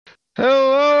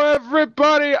Hello,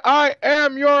 everybody. I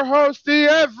am your host, the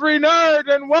Every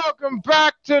Nerd, and welcome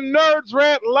back to Nerds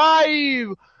Rant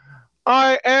Live.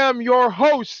 I am your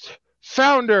host,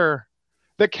 founder,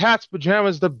 the cat's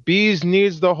pajamas, the bees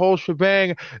needs the whole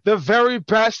shebang, the very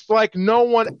best, like no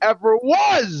one ever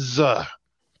was.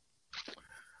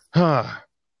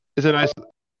 It's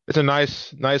a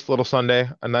nice, nice little Sunday.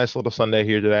 A nice little Sunday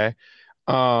here today.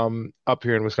 Up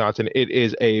here in Wisconsin, it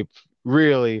is a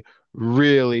really,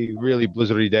 really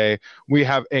blizzardy day. We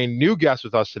have a new guest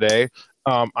with us today.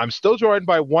 I'm still joined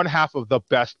by one half of the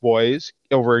best boys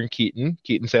over in Keaton.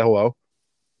 Keaton, say hello.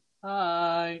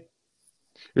 Hi.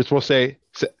 You're supposed to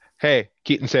say hey,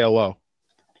 Keaton, say hello.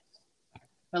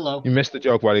 Hello. You missed the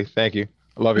joke, buddy. Thank you.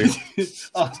 I love you.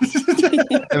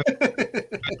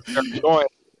 I'm joined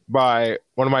by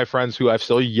one of my friends who I've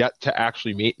still yet to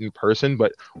actually meet in person,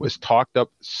 but was talked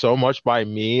up so much by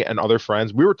me and other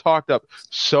friends. We were talked up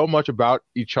so much about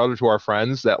each other to our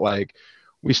friends that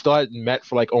we still hadn't met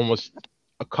for almost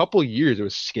a couple of years. It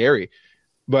was scary.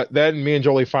 But then me and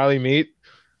Jolie finally meet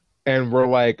and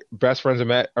we're best friends. I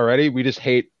met already. We just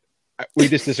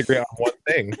disagree on one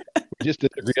thing. We just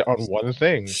disagree on one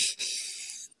thing.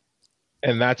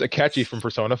 And that's Akechi from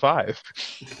Persona 5.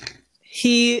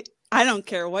 I don't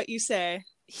care what you say.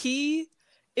 He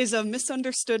is a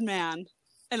misunderstood man,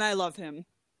 and I love him.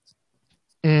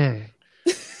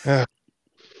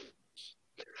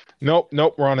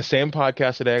 Nope. We're on the same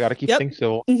podcast today. I got to keep things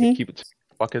civil. Keep it to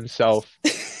fucking self.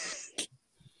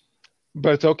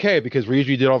 But it's okay because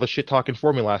Ryuji did all the shit talking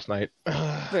for me last night.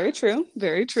 Very true.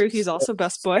 Very true. He's also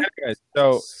best boy. Okay,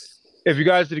 so if you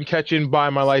guys didn't catch in by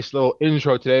my nice little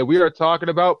intro today, we are talking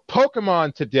about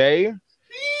Pokemon today.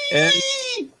 And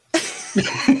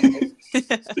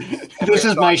this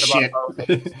is my shit.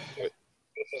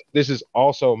 This is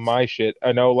also my shit.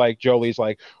 I know, Jolie's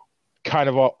kind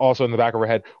of also in the back of her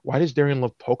head. Why does Darian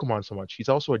love Pokemon so much? He's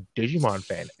also a Digimon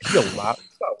fan.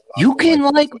 You can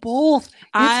like both.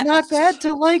 It's not bad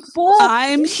to like both.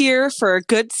 I'm here for a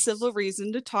good civil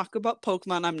reason to talk about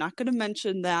Pokemon. I'm not going to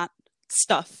mention that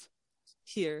stuff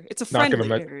here. It's a friendly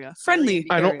area.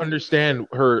 I don't understand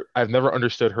her. I've never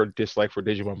understood her dislike for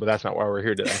Digimon, but that's not why we're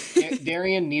here today.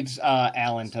 Darian needs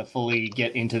Alan to fully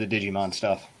get into the Digimon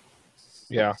stuff.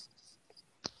 Yeah.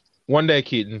 One day,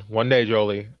 Keaton. One day,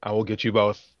 Jolie. I will get you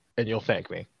both, and you'll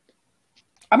thank me.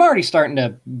 I'm already starting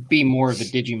to be more of a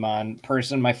Digimon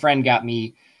person. My friend got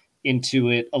me into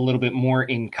it a little bit more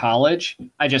in college.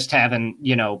 I just haven't,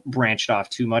 branched off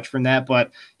too much from that.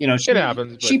 But, it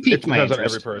happens. She piqued my interest. On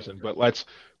every person. But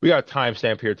we got a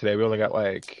timestamp here today. We only got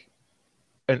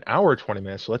an hour, 20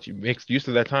 minutes. So let's make use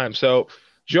of that time. So,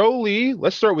 Jolie,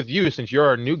 let's start with you since you're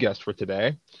our new guest for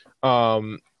today.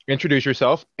 Introduce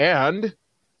yourself and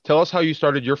tell us how you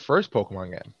started your first Pokemon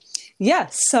game.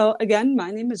 Yes. So again, my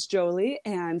name is Jolie,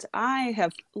 and I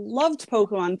have loved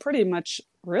Pokemon pretty much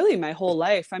really my whole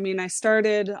life. I mean, I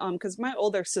started because my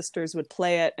older sisters would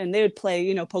play it, and they would play,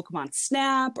 Pokemon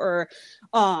Snap or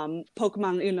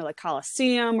Pokemon, like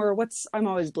Coliseum or I'm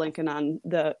always blanking on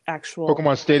the actual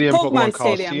Pokemon Stadium. Pokemon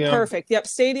Stadium. Coliseum. Perfect. Yep.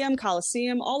 Stadium,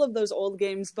 Coliseum, all of those old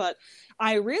games. But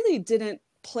I really didn't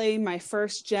play my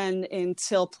first gen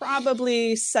until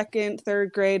probably second,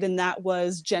 third grade, and that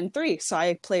was Gen 3. So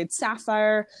I played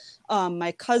Sapphire.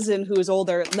 My cousin, who is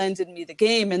older, lended me the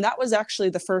game, and that was actually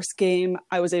the first game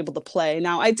I was able to play.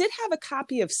 Now, I did have a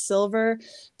copy of Silver,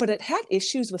 but it had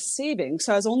issues with saving,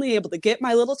 so I was only able to get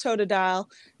my little Totodile,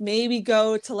 maybe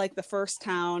go to the first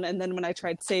town, and then when I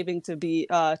tried saving to be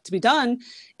done,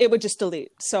 it would just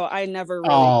delete. So I never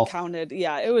really counted.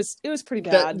 Yeah, it was pretty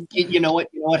bad. You know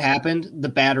what happened? The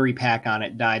battery pack on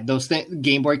it died. Those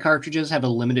Game Boy cartridges have a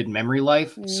limited memory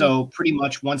life, so pretty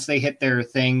much once they hit their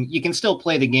thing, you can still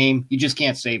play the game. You just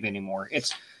can't save anymore.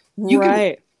 You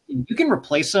can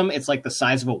replace them. It's like the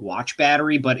size of a watch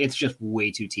battery, but it's just way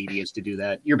too tedious to do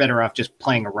that. You're better off just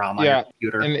playing a ROM on your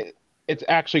computer. And it's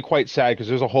actually quite sad because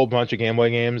there's a whole bunch of Game Boy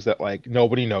games that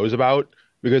nobody knows about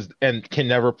and can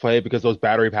never play because those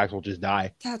battery packs will just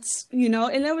die. That's, and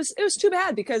it was too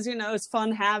bad because, it was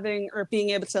fun having or being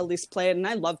able to at least play it. And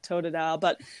I love Totodile,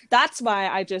 but that's why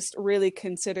I just really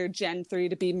considered Gen 3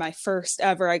 to be my first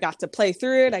ever. I got to play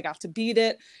through it. I got to beat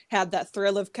it, had that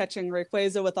thrill of catching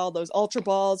Rayquaza with all those Ultra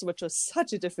Balls, which was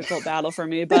such a difficult battle for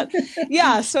me. But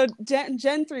yeah, so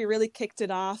Gen 3 really kicked it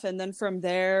off. And then from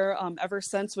there, ever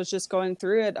since was just going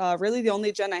through it. Really the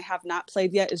only gen I have not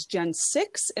played yet is Gen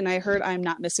 6. And I heard I'm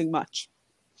not missing much.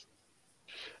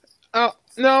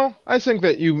 No, I think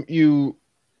that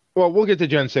well, we'll get to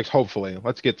Gen 6 hopefully.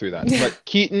 Let's get through that. But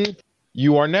Keaton,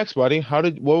 you are next, buddy. How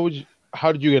did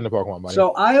you get into Pokemon, buddy?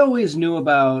 So I always knew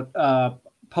about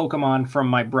Pokemon from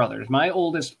my brothers. My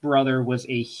oldest brother was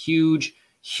a huge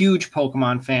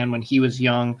Pokemon fan when he was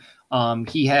young.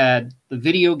 He had the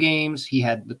video games, he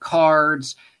had the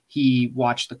cards, he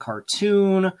watched the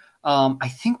cartoon. I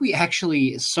think we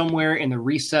actually, somewhere in the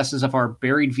recesses of our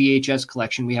buried VHS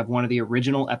collection, we have one of the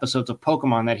original episodes of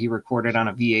Pokemon that he recorded on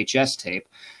a VHS tape.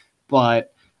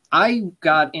 But I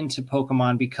got into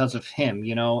Pokemon because of him,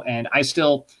 and I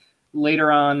still,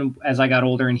 later on, as I got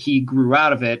older and he grew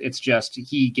out of it, it's just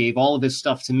he gave all of his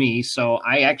stuff to me. So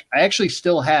I actually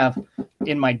still have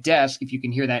in my desk, if you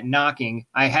can hear that knocking,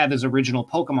 I have his original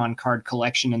Pokemon card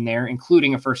collection in there,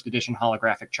 including a first edition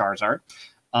holographic Charizard.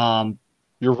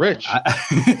 You're rich.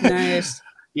 Nice.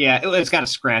 Yeah, it's got a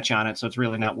scratch on it, so it's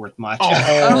really not worth much.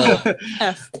 Oh,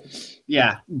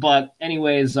 Yeah, but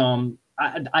anyways,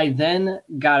 I then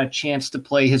got a chance to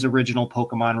play his original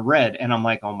Pokemon Red, and I'm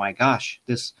like, oh my gosh,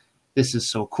 this is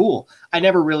so cool. I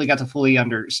never really got to fully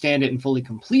understand it and fully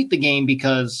complete the game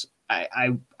because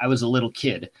I was a little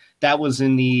kid. That was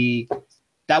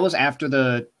after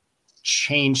the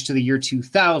change to the year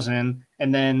 2000,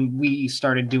 and then we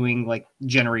started doing like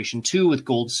Generation 2 with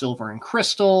Gold, Silver, and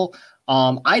Crystal.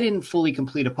 I didn't fully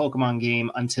complete a Pokemon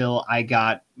game until I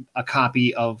got a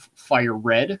copy of Fire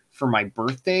Red for my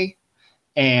birthday,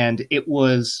 and it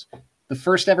was the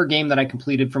first ever game that I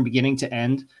completed from beginning to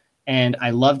end, and I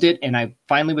loved it, and I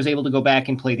finally was able to go back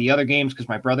and play the other games because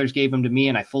my brothers gave them to me,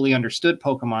 and I fully understood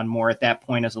Pokemon more at that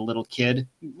point as a little kid.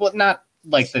 Well, not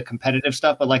like the competitive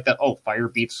stuff, but like fire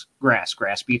beats grass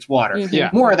beats water. Mm-hmm. Yeah.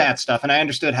 More of that stuff. And I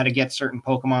understood how to get certain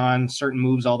Pokemon, certain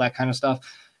moves, all that kind of stuff.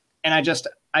 And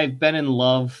I've been in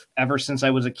love ever since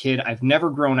I was a kid. I've never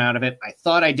grown out of it. I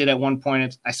thought I did at one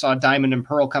point. I saw Diamond and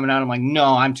Pearl coming out. I'm like,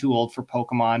 no, I'm too old for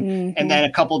Pokemon. Mm-hmm. And then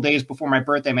a couple of days before my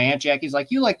birthday, my Aunt Jackie's like,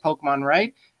 you like Pokemon,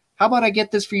 right? How about I get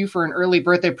this for you for an early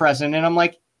birthday present? And I'm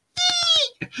like,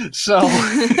 so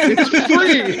It's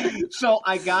free. So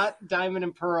I got Diamond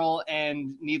and Pearl,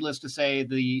 and needless to say,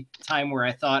 the time where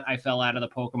I thought I fell out of the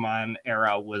Pokemon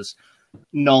era was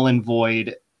null and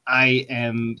void. I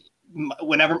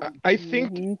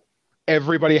think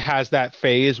everybody has that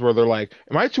phase where they're like,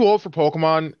 am I too old for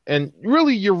Pokemon? And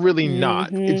really, you're really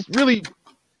not. It's really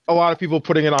a lot of people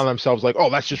putting it on themselves like, oh,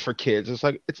 that's just for kids. It's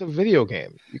like, it's a video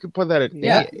game. You can play that at any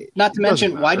age. Not to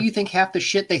mention, why do you think half the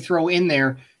shit they throw in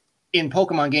there in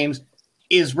Pokemon games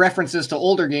is references to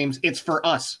older games? It's for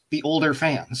us, the older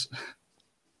fans.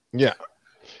 Yeah.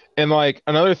 And like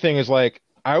another thing is like,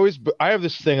 I have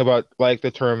this thing about like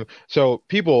the term. So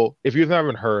people, if you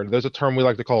haven't heard, there's a term we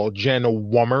like to call Gen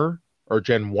Wummer or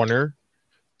Gen Wunner.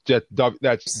 That's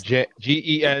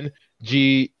GenWunners,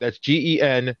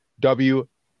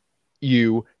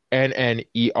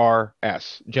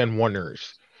 Gen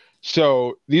Wunners.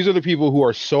 So these are the people who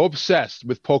are so obsessed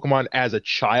with Pokemon as a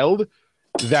child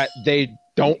that they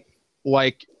don't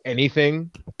like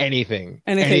anything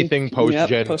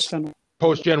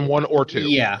post Gen 1 or 2.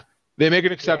 Yeah. They make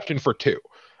an exception for 2.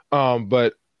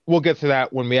 But we'll get to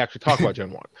that when we actually talk about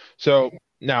Gen 1. So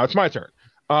now it's my turn.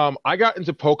 I got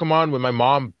into Pokemon when my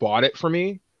mom bought it for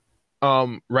me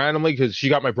randomly because she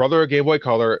got my brother a Game Boy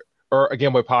Color or a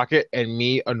Game Boy Pocket and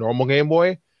me a normal Game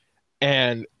Boy.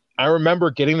 And I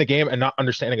remember getting the game and not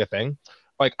understanding a thing.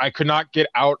 Like, I could not get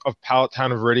out of Pallet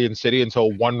Town of Viridian City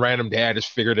until one random day I just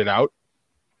figured it out.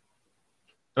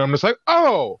 And I'm just like,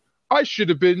 oh, I should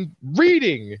have been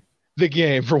reading the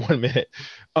game for 1 minute.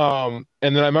 And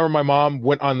then I remember my mom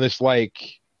went on this,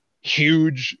 like,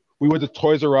 huge... We went to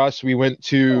Toys R Us. We went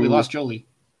to... we lost Jolie.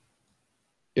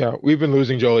 Yeah, we've been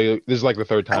losing Jolie. This is, like, the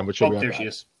third time. But she'll be there back. she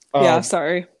is. Yeah,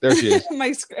 sorry. There she is.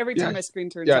 Every time my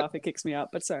screen turns off, it kicks me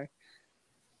out, but sorry.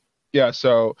 Yeah,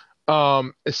 so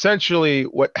essentially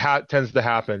what tends to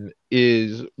happen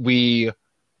is my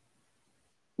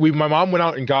mom went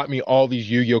out and got me all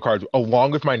these Yu-Gi-Oh cards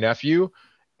along with my nephew,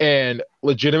 and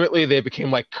legitimately they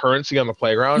became like currency on the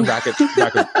playground back at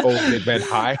old Mid-Bend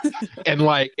High. And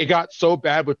like it got so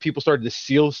bad when people started to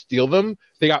steal them,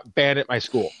 they got banned at my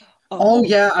school. Oh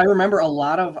yeah, I remember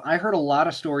I heard a lot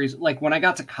of stories. Like when I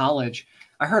got to college,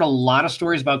 I heard a lot of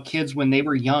stories about kids when they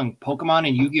were young. Pokemon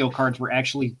and Yu-Gi-Oh cards were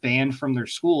actually banned from their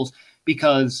schools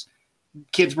because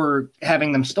kids were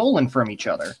having them stolen from each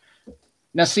other.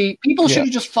 Now, see, people should have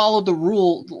just followed the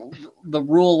rule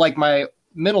like my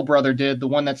middle brother did, the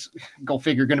one that's, go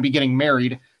figure, going to be getting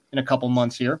married in a couple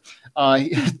months here.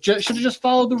 Should have just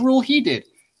followed the rule he did.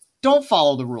 Don't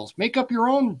follow the rules. Make up your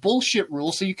own bullshit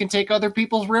rules so you can take other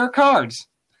people's rare cards.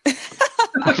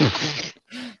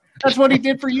 That's what he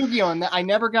did for Yu-Gi-Oh! And I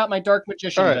never got my Dark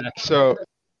Magician back. So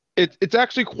it's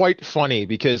actually quite funny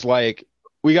because like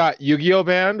we got Yu-Gi-Oh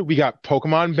banned, we got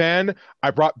Pokemon banned.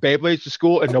 I brought Beyblades to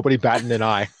school and nobody batted an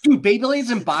eye. Dude,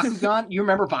 Beyblades and Bakugan. You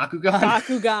remember Bakugan?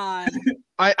 Bakugan.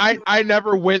 I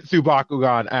never went through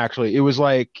Bakugan, actually. It was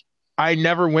like I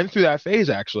never went through that phase,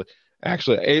 actually.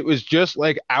 Actually, it was just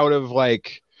like out of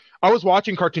like I was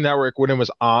watching Cartoon Network when it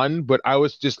was on, but I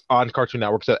was just on Cartoon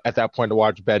Network at that point to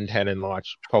watch Ben 10 and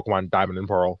watch Pokemon Diamond and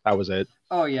Pearl. That was it.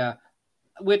 Oh yeah.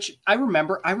 Which I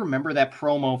remember that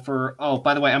promo for, oh,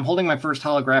 by the way, I'm holding my first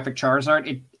holographic Charizard.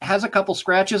 It has a couple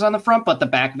scratches on the front, but the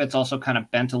back of it's also kind of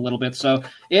bent a little bit, so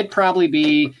it'd probably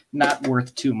be not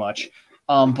worth too much.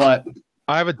 But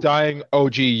I have a dying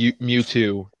OG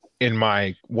Mewtwo in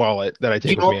my wallet that I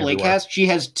take you know with me what Blake everywhere. has? She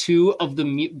has two of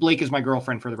the Blake is my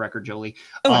girlfriend, for the record, Jolie.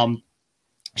 Okay.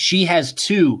 She has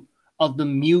two of the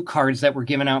Mew cards that were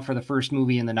given out for the first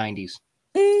movie in the 90s.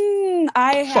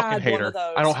 I Fucking had one hater. of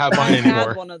those. I don't have mine I anymore.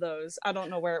 had one of those. I don't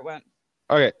know where it went.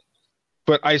 Okay.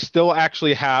 But I still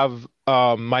actually have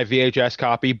my VHS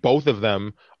copy, both of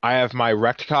them. I have my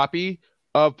wrecked copy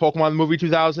of Pokemon Movie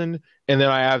 2000, and then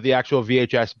I have the actual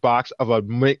VHS box of a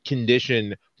mint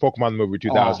condition Pokemon Movie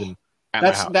 2000 at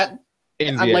my house.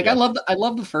 I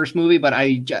love the first movie, but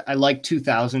I like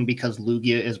 2000 because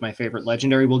Lugia is my favorite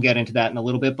legendary. We'll get into that in a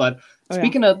little bit. But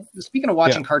speaking of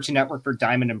watching Cartoon Network for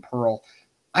Diamond and Pearl,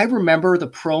 I remember the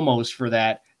promos for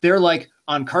that. They're like,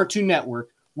 on Cartoon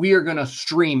Network, we are going to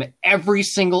stream every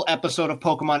single episode of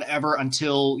Pokemon ever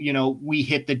until, we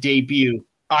hit the debut.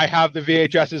 I have the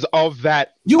VHSs of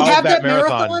that. You have that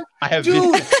marathon? I have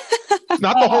Dude.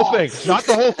 not the whole thing, not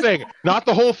the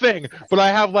whole thing, but I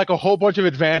have like a whole bunch of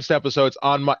advanced episodes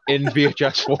in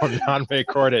VHS form,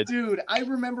 non-recorded. Dude, I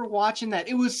remember watching that.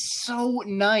 It was so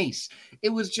nice. It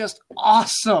was just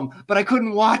awesome, but I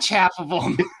couldn't watch half of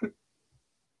them.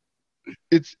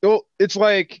 It's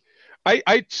like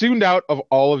I tuned out of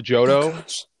all of Johto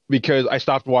because I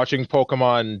stopped watching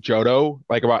Pokemon Johto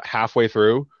like about halfway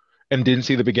through and didn't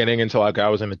see the beginning until like I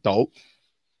was an adult.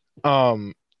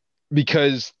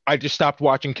 Because I just stopped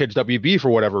watching Kids WB for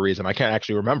whatever reason. I can't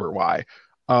actually remember why.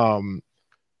 And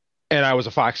I was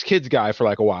a Fox Kids guy for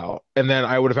like a while. And then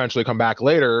I would eventually come back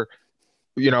later,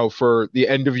 for the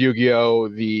end of Yu-Gi-Oh,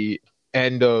 the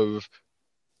end of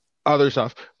other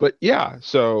stuff. But yeah,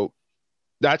 so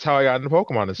that's how I got into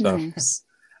Pokemon and stuff. Nice.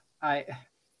 I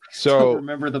still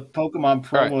remember the Pokemon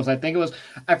promos. Right. I think it was,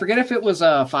 I forget if it was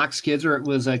Fox Kids or it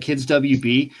was Kids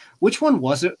WB. Which one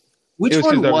was it? Which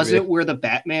one was it where the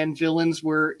Batman villains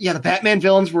were? Yeah, the Batman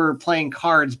villains were playing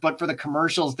cards, but for the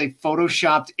commercials, they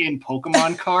photoshopped in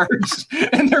Pokemon cards.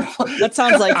 And that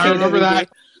sounds like I remember that.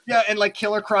 Yeah, and like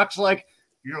Killer Croc's like,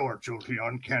 your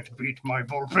Jolteon can't beat my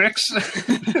Vulpix.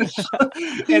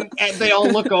 and they all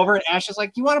look over, and Ash is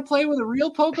like, you want to play with a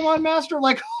real Pokemon master?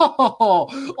 Like,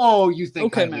 you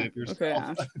think highly of yourself. Okay,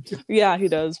 Ash. Yeah, he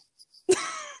does.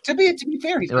 To be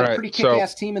fair, he's got a pretty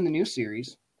kick-ass team in the new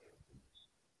series.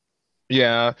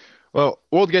 Yeah, well,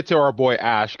 we'll get to our boy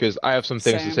Ash because I have some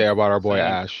things to say about our boy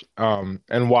Ash,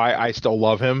 and why I still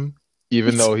love him,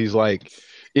 even though he's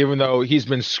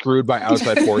been screwed by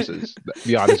outside forces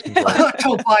beyond his control.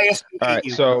 Tobias, all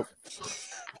right, so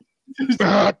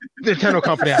Nintendo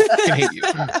company, I can hate you.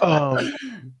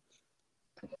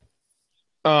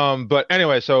 But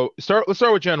anyway, so let's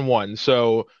start with Gen 1.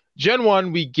 So Gen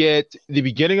 1, we get the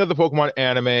beginning of the Pokemon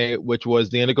anime, which was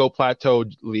the Indigo Plateau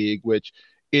League, which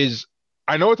is,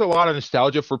 I know it's a lot of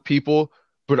nostalgia for people,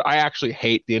 but I actually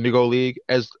hate the Indigo League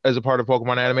as a part of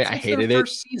Pokemon anime. I hated it.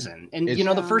 First season, and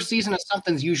the first season of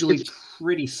something's usually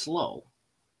pretty slow.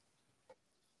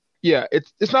 Yeah,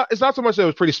 it's not so much that it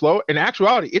was pretty slow. In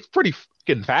actuality, it's pretty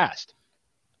fucking fast.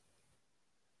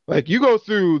 Like, you go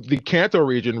through the Kanto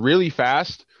region really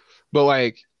fast, but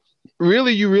like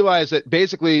really you realize that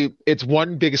basically it's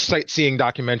one big sightseeing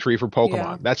documentary for Pokemon.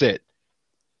 Yeah. That's it.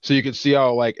 So you can see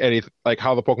how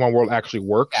how the Pokemon world actually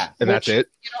works, and that's it.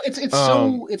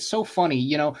 It's so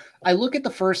funny. I look at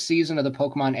the first season of the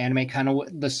Pokemon anime kind of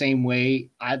the same way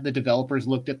the developers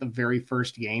looked at the very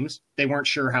first games. They weren't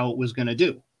sure how it was going to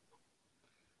do,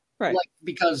 right?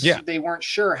 Because they weren't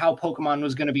sure how Pokemon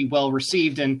was going to be well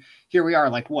received, and here we are,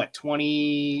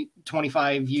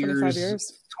 25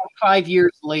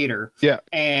 years later,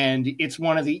 and it's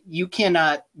one of the, you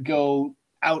cannot go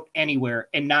out anywhere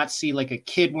and not see like a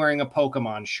kid wearing a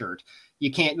Pokemon shirt.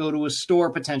 You can't go to a store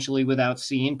potentially without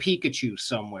seeing Pikachu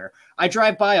somewhere. I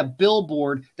drive by a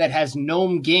billboard that has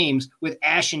Gnome Games with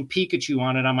Ash and Pikachu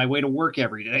on it on my way to work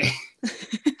every day.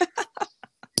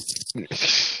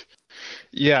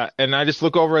 Yeah, and I just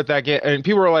look over at that game, and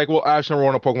people are like, well, Ash never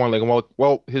won a Pokemon League.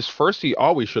 Well, his first, he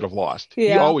always should have lost.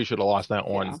 Yeah. He always should have lost that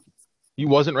one. Yeah. He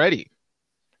wasn't ready.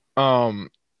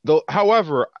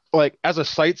 However, like as a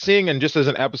sightseeing and just as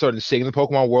an episode and seeing the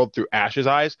Pokemon world through Ash's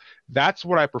eyes, that's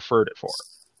what I preferred it for.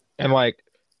 And like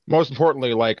most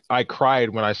importantly, like I cried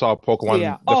when I saw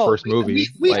Pokemon first movie.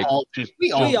 We like all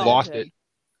lost did. it.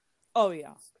 Oh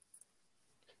yeah.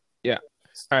 Yeah.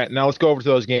 All right, now let's go over to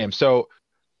those games. So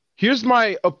here's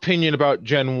my opinion about the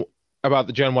Gen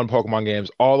 1 Pokemon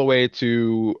games all the way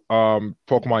to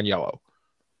Pokemon Yellow.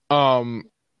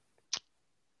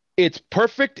 It's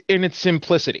perfect in its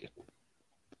simplicity,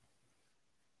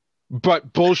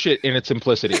 but bullshit in its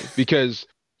simplicity because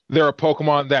there are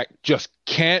Pokemon that just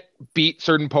can't beat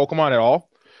certain Pokemon at all.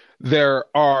 There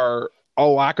are a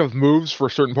lack of moves for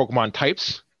certain Pokemon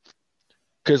types.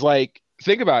 Because, like,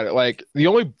 think about it. Like, the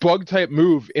only bug type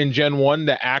move in Gen 1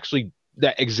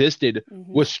 that existed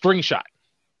was String Shot.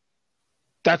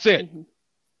 That's it.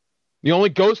 The only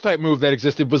ghost type move that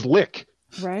existed was Lick.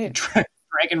 Right.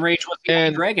 Dragon Rage was the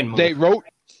only dragon move. They wrote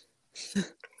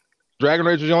Dragon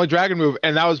Rage was the only dragon move,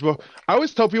 and that was. I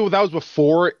always tell people that was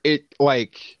before it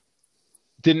like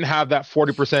didn't have that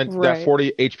 40%, that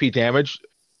 40 HP damage,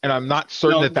 and I'm not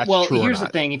certain that's true. Well, here's the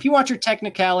thing: if you want your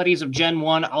technicalities of Gen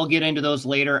 1, I'll get into those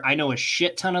later. I know a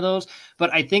shit ton of those,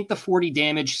 but I think the 40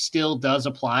 damage still does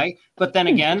apply. But then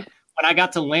again, when I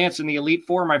got to Lance in the Elite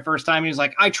Four my first time, he's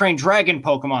like, "I train dragon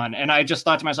Pokemon," and I just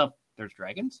thought to myself, "There's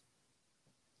dragons."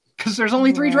 Because there's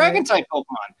only 3 dragon type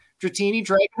Pokemon: Dratini,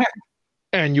 Dragonair,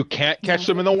 and you can't catch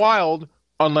them in the wild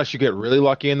unless you get really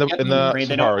lucky in the Safari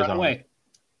Zone.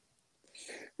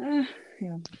 Yeah.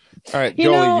 All right, Jolie,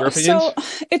 your opinions? So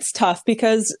it's tough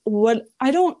because I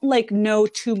don't like know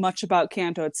too much about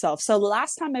Kanto itself. So the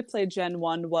last time I played Gen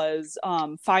 1 was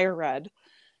Fire Red,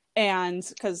 and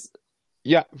because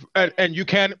and you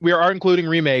can we are including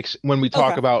remakes when we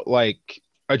talk about like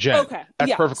a gen. Okay,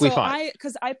 that's perfectly fine.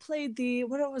 Because I played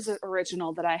what was the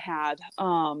original that I had?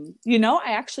 I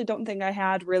actually don't think I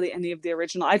had really any of the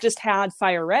original. I just had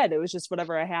Fire Red. It was just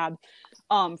whatever I had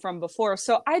from before.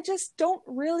 So I just don't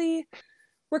really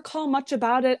recall much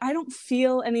about it. I don't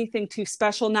feel anything too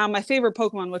special. Now, my favorite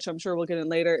Pokemon, which I'm sure we'll get in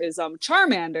later, is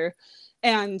Charmander,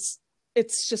 and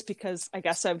it's just because I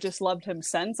guess I've just loved him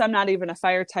since. I'm not even a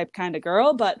fire type kind of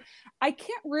girl, but I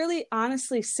can't really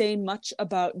honestly say much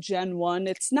about Gen 1.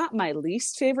 It's not my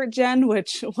least favorite gen,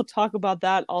 which we'll talk about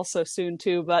that also soon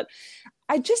too, but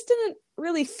I just didn't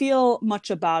really feel much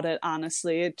about it,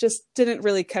 honestly. It just didn't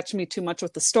really catch me too much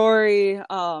with the story.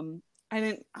 I'm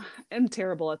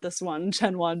terrible at this one,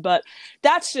 Gen 1, but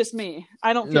that's just me.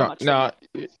 I don't feel much. No,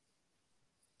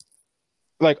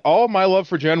 like all my love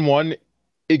for Gen 1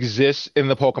 exists in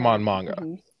the Pokemon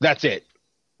manga. That's it.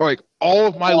 Like all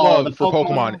of my love for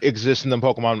Pokemon exists in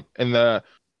the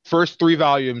first 3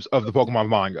 volumes of the Pokemon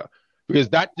manga because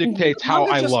that dictates how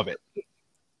I love it.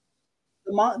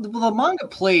 The manga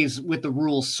plays with the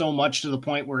rules so much to the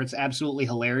point where it's absolutely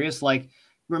hilarious. Like,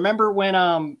 remember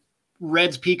when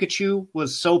Red's Pikachu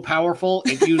was so powerful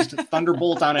it used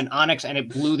Thunderbolt on an Onix and it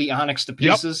blew the Onix to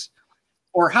pieces? Yep.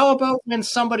 Or how about when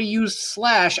somebody used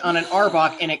Slash on an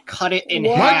Arbok and it cut it in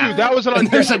half? Mind you, that was an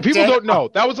undead. People don't know.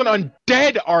 That was an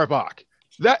undead Arbok.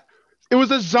 It was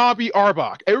a zombie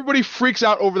Arbok. Everybody freaks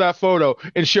out over that photo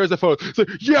and shares the photo. It's like,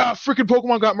 yeah, freaking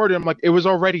Pokemon got murdered. I'm like, it was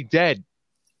already dead.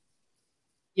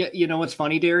 Yeah, you know what's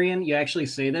funny, Darian? You actually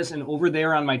say this, and over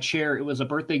there on my chair, it was a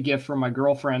birthday gift from my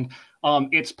girlfriend.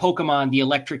 It's Pokemon: The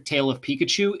Electric Tale of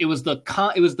Pikachu. It was the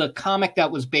comic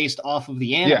that was based off of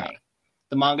the anime. Yeah.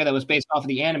 The manga that was based off of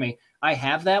the anime. I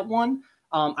have that one.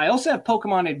 I also have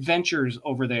Pokemon Adventures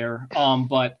over there.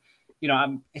 But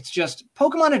it's just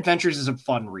Pokemon Adventures is a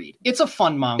fun read. It's a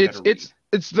fun manga to read.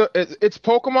 It's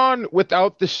Pokemon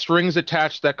without the strings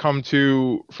attached that come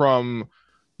from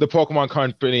the Pokemon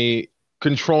Company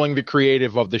controlling the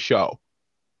creative of the show.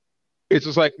 It's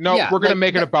just like, no, we're going to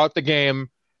make it about the game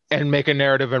and make a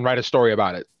narrative and write a story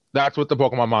about it. That's what the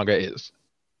Pokemon manga is.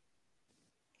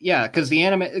 Yeah, because the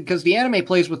anime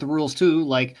plays with the rules too.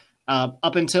 Like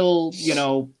up until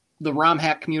the ROM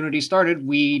hack community started,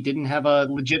 we didn't have a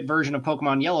legit version of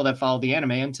Pokemon Yellow that followed the anime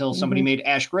until somebody made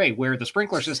Ash Gray, where the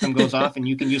sprinkler system goes off and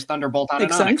you can use Thunderbolt on an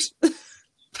Onix.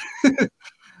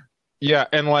 Yeah,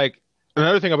 and like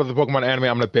another thing about the Pokemon anime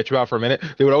I'm going to bitch about for a minute,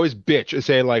 they would always bitch and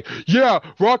say like, yeah,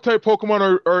 rock type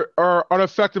Pokemon are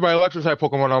unaffected by electric type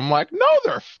Pokemon. I'm like, no,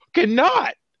 they're fucking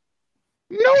not.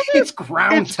 No, it's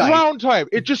ground type.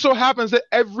 It just so happens that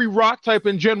every rock type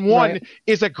in Gen 1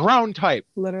 is a ground type.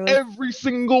 Literally. Every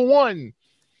single one.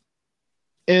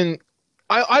 And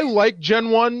I like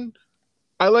Gen 1.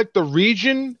 I like the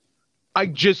region. I'll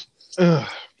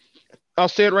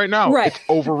say it right now. Right. It's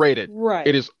overrated. Right.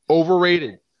 It is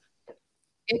overrated.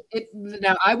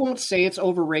 Now I won't say it's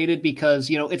overrated because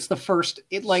it's the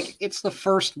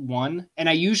first one, and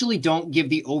I usually don't give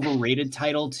the overrated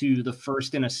title to the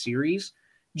first in a series,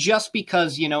 just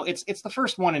because it's the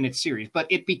first one in its series.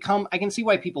 But I can see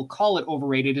why people call it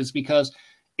overrated is because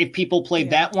if people played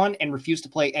that one and refuse to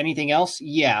play anything else,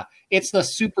 it's the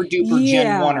super duper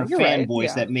Gen 1 or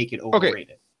fanboys that make it overrated.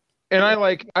 Okay. And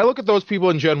I look at those people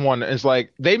in Gen 1 as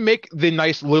like they make the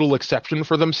nice little exception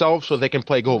for themselves so they can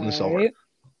play Gold and Silver.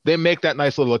 They make that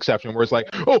nice little exception where it's like,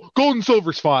 oh, Gold and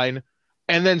Silver's fine.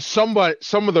 And then some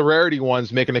of the rarity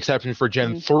ones make an exception for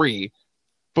Gen 3.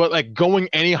 But like going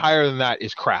any higher than that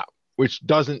is crap, which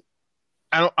doesn't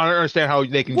I don't understand how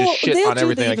they can just shit on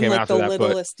everything that came after that. The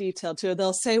littlest detail too.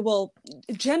 They'll say, well,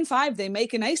 Gen 5, they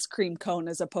make an ice cream cone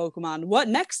as a Pokemon. What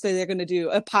next are they going to do?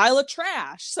 A pile of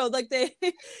trash. So like they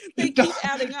keep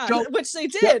adding on, which they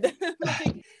did.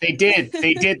 They did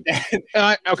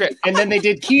that. Okay. And then they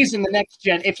did keys in the next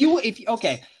gen.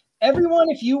 Everyone,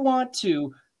 if you want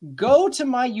to go to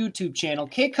my YouTube channel,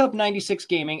 KCub96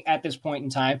 Gaming at this point in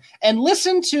time, and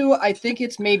listen to, I think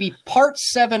it's maybe part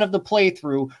 7 of the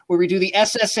playthrough where we do the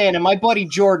SSN and my buddy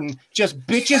Jordan just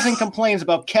bitches and complains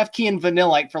about Kefki and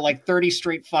Vanillite for like 30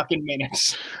 straight fucking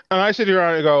minutes. And I sit here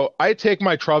and I go, I take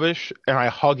my Trubbish and I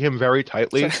hug him very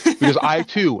tightly because I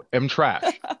too am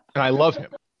trash and I love him.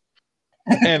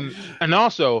 And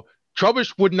also,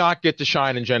 Trubbish would not get to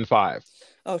shine in Gen 5.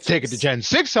 Oh, take it to Gen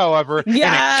 6, however, and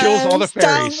it kills all the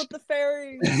fairies. Down with the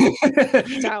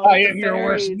fairies. I am your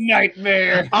worst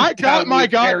nightmare. I got my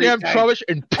goddamn Trubbish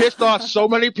and pissed off so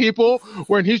many people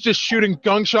when he's just shooting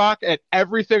Gungshock at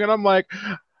everything, and I'm like,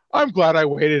 I'm glad I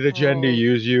waited a gen to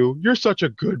use you. You're such a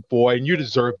good boy, and you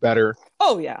deserve better.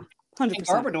 Oh, yeah. 100%.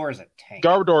 Garbodor is a tank.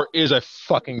 Garbodor is a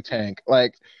fucking tank.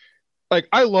 Like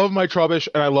I love my Trubbish,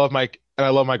 and I love my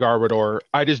Garbodor.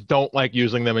 I just don't like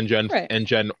using them in Gen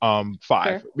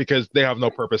 5 because they have no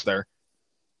purpose there.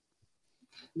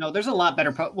 No, there's a lot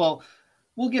better. Well,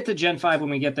 we'll get to Gen 5 when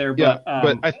we get there.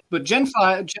 But Gen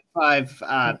 5.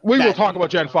 We will talk about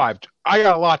Gen 5. I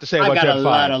got a lot to say about Gen 5. I got a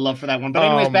lot of love for that one. But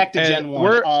anyways, back to Gen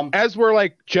 1. As we're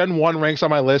like Gen 1 ranks on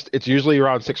my list, it's usually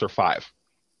around 6 or 5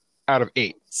 out of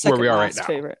 8 where we are right now.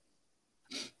 Favorite.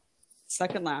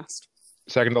 Second last.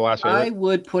 Second to last favorite. I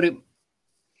would put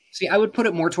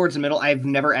it more towards the middle. I've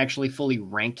never actually fully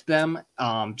ranked them,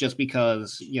 just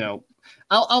because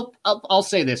I'll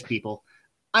say this, people.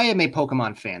 I am a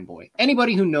Pokemon fanboy.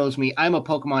 Anybody who knows me, I'm a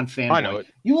Pokemon fanboy. I know it.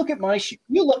 You look at my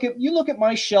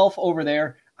my shelf over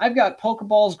there. I've got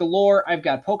Pokeballs galore. I've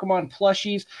got Pokemon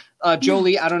plushies.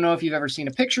 Jolie, I don't know if you've ever seen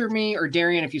a picture of me, or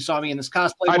Darian, if you saw me in this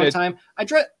cosplay time. I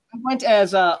went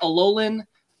as Alolan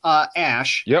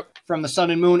Ash from the Sun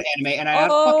and Moon anime, and I had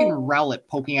fucking Rowlet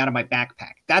poking out of my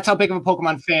backpack. That's how big of a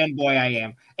Pokemon fanboy I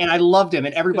am. And I loved him,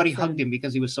 and everybody hugged him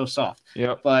because he was so soft.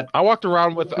 Yep. But I walked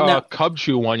around with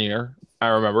Cubchoo one year, I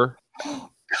remember.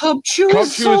 Cubchoo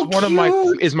is so one of my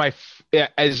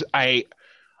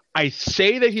I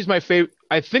say that he's my favorite.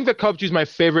 I think that Cubchoo is my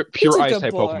favorite pure ice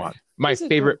type Pokemon. My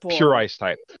favorite pure ice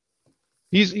type.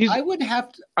 He's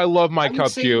I love my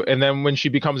Cubchoo, and then when she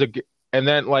becomes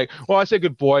I say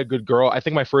good boy, good girl. I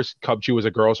think my first Cubchoo was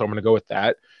a girl, so I'm gonna go with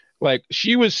that. Like,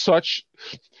 she was such.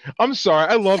 I'm sorry,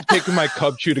 I love taking my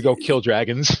Cubchoo to go kill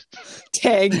dragons.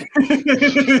 Tag.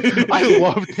 I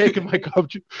love taking my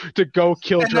Cubchoo to go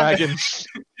kill dragons.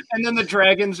 And then the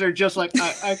dragons are just like,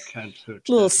 I can't touch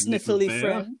little sniffly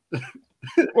friend.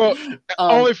 Well,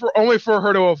 only for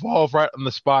her to evolve right on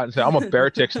the spot and say, "I'm a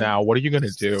Beartix now. What are you gonna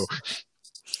do?"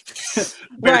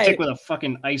 Beartic with a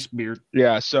fucking ice beard.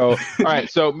 Yeah. So, all right.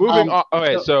 So moving on.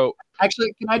 Okay. So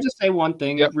actually, can I just say one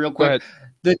thing real quick?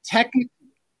 The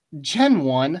Gen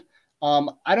 1.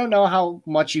 I don't know how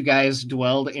much you guys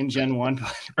dwelled in Gen 1.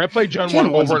 But I played Gen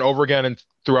 1 over and over again and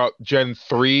throughout Gen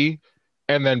 3,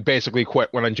 and then basically quit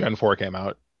when Gen 4 came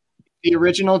out. The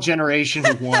original Generation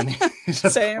 1 is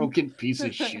a broken piece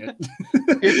of shit.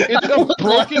 It's a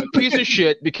broken piece of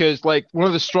shit because, like, one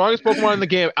of the strongest Pokemon in the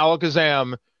game,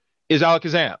 Alakazam, is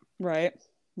Alakazam. Right.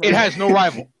 It has no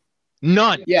rival.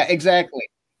 None. Yeah, exactly.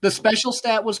 The special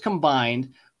stat was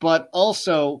combined, but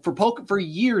also for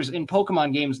years in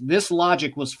Pokemon games, this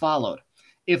logic was followed.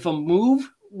 If a move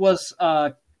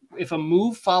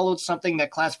followed something that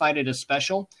classified it as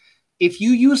special, if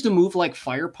you used a move like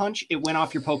Fire Punch, it went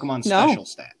off your Pokemon's special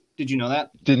stat. Did you know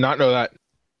that? Did not know that.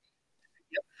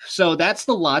 Yep. So that's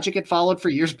the logic it followed for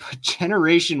years. But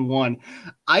Generation 1,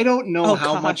 I don't know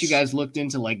how much you guys looked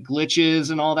into like glitches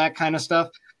and all that kind of stuff.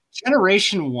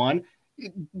 Generation 1,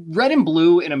 Red and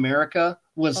Blue in America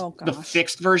was the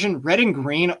fixed version. Red and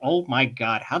Green, oh my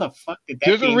god, how the fuck did that?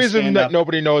 There's a reason that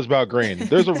nobody knows about Green.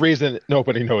 There's a reason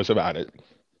nobody knows about it.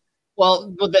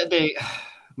 Well, they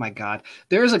my God,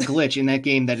 there is a glitch in that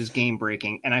game that is game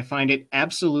breaking, and I find it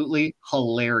absolutely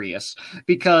hilarious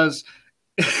because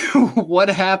what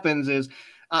happens is,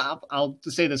 I'll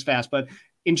say this fast, but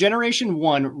in Generation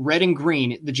 1, Red and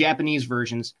Green, the Japanese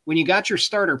versions, when you got your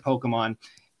starter Pokemon,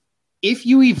 if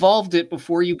you evolved it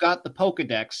before you got the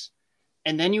Pokedex,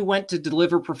 and then you went to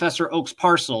deliver Professor Oak's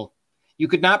parcel, you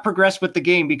could not progress with the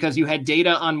game because you had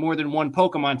data on more than one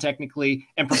Pokemon, technically,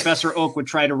 and Professor Oak would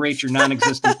try to rate your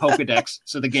non-existent Pokedex,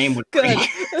 so the game would break.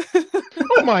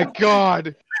 Oh my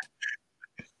God.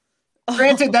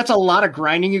 Granted, that's a lot of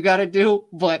grinding you got to do,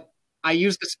 but I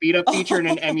used the speed up feature in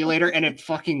an emulator, and it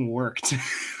fucking worked.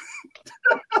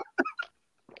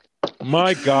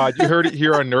 My God, you heard it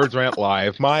here on Nerds Rant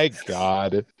Live. My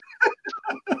God.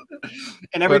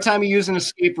 And every time you use an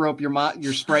escape rope,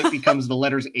 your sprite becomes the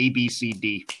letters A, B, C,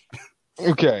 D.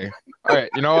 Okay. All right.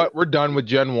 You know what? We're done with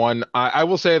Gen 1. I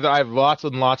will say that I have lots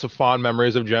and lots of fond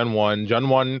memories of Gen 1. Gen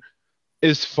 1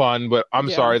 is fun, but I'm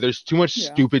sorry. There's too much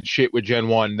stupid shit with Gen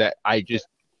 1 that I just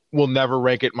will never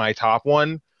rank it my top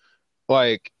one.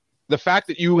 Like, the fact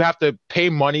that you have to pay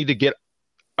money to get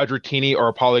a Dratini or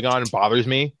a Polygon bothers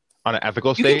me on an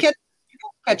ethical state. You can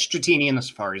catch Dratini in the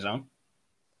Safari Zone.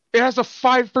 It has a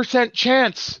 5%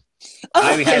 chance.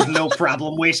 I had no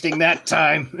problem wasting that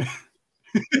time.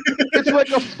 It's like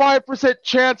a 5%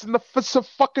 chance in the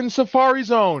fucking Safari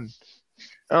Zone.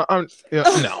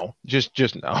 No,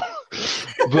 just no.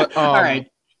 But all right,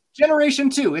 Generation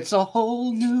 2. It's a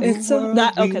whole new. World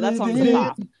that song's a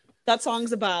bop. That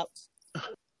song's about.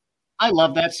 I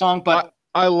love that song, but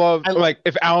I love like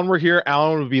if Alan were here,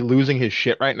 Alan would be losing his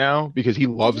shit right now because he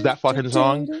loves that fucking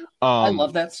song. I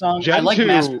love that song. I like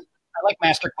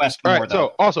Master Quest more. All right, though.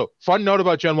 So also fun note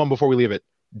about Gen 1 before we leave it.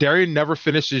 Darian never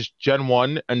finishes Gen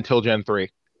 1 until Gen 3.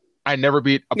 I never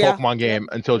beat a Pokemon game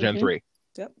until Gen 3.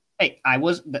 Yep. Hey, I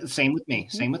was same with me.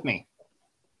 Same with me.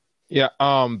 Yeah.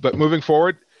 But moving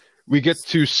forward, we get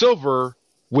to Silver,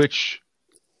 which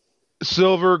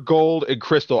Silver, Gold, and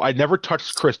Crystal. I never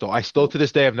touched Crystal. I still to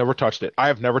this day have never touched it. I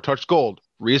have never touched Gold.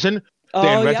 Reason?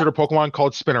 They invented a Pokemon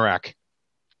called Spinarak.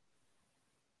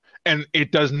 And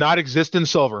it does not exist in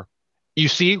Silver. You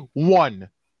see one,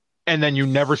 and then you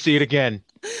never see it again.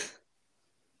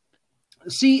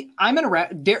 See, I'm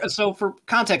so for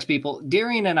context, people,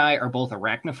 Darian and I are both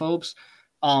arachnophobes.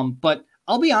 But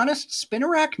I'll be honest,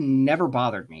 Spinarak never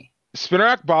bothered me.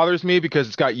 Spinarak bothers me because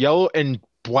it's got yellow and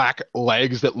black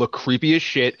legs that look creepy as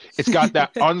shit. It's got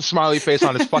that unsmiley face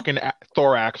on its fucking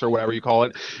thorax or whatever you call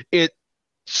it. It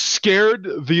scared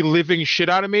the living shit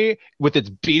out of me with its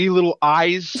beady little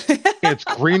eyes and its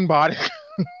green body.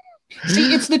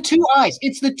 See, it's the two eyes.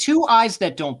 It's the two eyes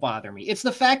that don't bother me. It's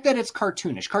the fact that it's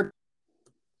cartoonish.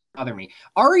 Bother me.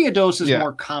 Ariados is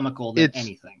more comical than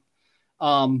anything.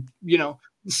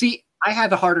 See, I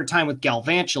have a harder time with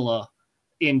Galvantula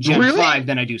in Gen 5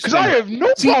 than I do Spinarak. Because I have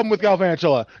no problem with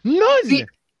Galvantula. None. See,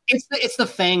 it's the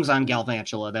fangs on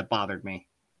Galvantula that bothered me.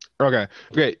 Okay.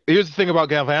 Here's the thing about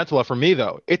Galvantula for me,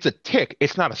 though. It's a tick.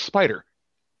 It's not a spider.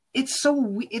 It's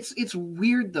it's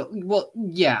weird though. Well,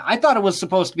 yeah, I thought it was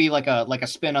supposed to be like a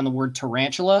spin on the word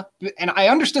tarantula, and I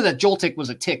understood that Joltik was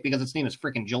a tick because its name is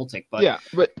freaking Joltik. But yeah,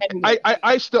 but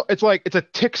I still it's a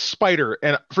tick spider,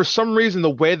 and for some reason the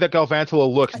way that Galvantula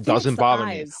looks doesn't bother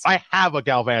me. I have a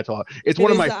Galvantula. It's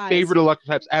one of my favorite electric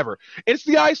types ever. It's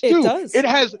the eyes too. It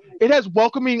has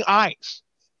welcoming eyes.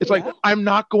 It's like I'm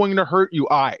not going to hurt you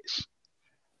eyes.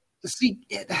 See.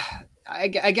 I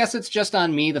guess it's just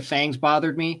on me. The fangs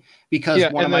bothered me because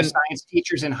one of my science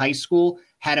teachers in high school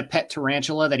had a pet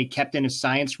tarantula that he kept in his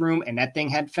science room, and that thing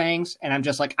had fangs. And I'm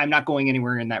just like, I'm not going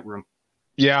anywhere in that room.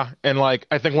 Yeah, and like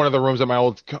I think one of the rooms at my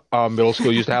old middle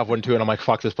school used to have one too, and I'm like,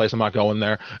 fuck this place, I'm not going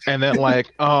there. And then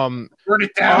like, burn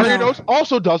it down. Ariados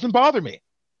also doesn't bother me.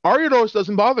 Ariados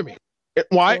doesn't bother me.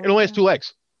 Why? It only has 2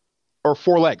 legs or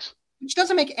 4 legs, which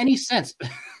doesn't make any sense.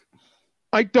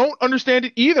 I don't understand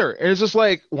it either. And it's just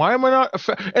like, why am I not?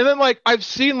 And then like, I've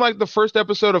seen like the first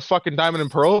episode of fucking Diamond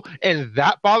and Pearl, and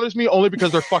that bothers me only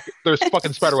because there's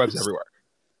fucking spiderwebs everywhere.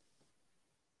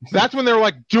 That's when they're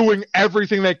like doing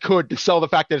everything they could to sell the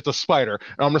fact that it's a spider.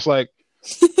 And I'm just like,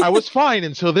 I was fine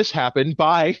until this happened.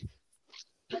 Bye.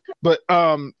 But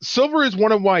Silver is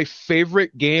one of my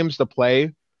favorite games to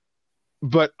play,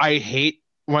 but I hate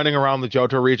running around the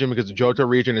Johto region because the Johto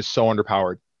region is so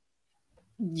underpowered.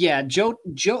 Yeah, Joe,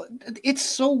 it's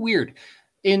so weird.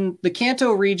 In the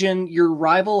Kanto region, your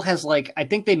rival has like, I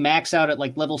think they max out at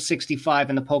like level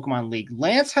 65 in the Pokemon League.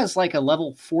 Lance has like a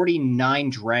level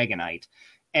 49 Dragonite.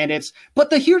 And here's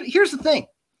the thing.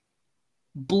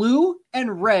 Blue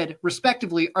and Red,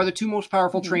 respectively, are the 2 most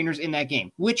powerful trainers in that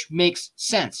game, which makes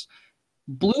sense.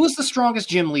 Blue is the strongest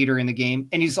gym leader in the game,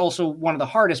 and he's also one of the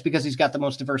hardest because he's got the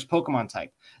most diverse Pokemon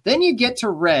type. Then you get to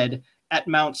Red at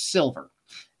Mount Silver.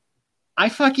 I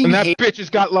fucking And that hate bitch has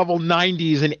got level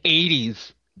 90s and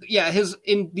 80s. Yeah,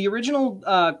 in the original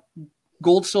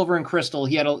Gold, Silver, and Crystal,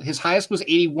 his highest was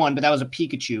 81, but that was a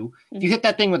Pikachu. If you hit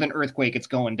that thing with an Earthquake, it's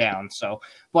going down. So,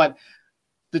 but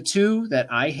the two that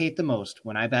I hate the most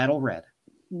when I battle Red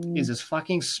is his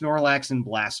fucking Snorlax and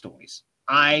Blastoise.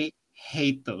 I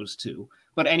hate those two.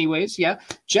 But anyways, yeah,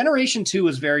 Generation 2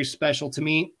 was very special to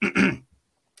me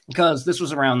because this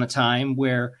was around the time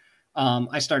where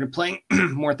I started playing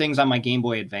more things on my Game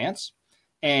Boy Advance.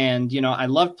 And, I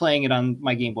loved playing it on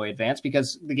my Game Boy Advance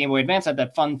because the Game Boy Advance had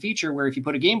that fun feature where if you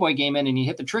put a Game Boy game in and you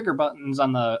hit the trigger buttons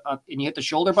and you hit the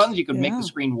shoulder buttons, you could make the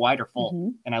screen wide or full. Mm-hmm.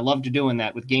 And I loved doing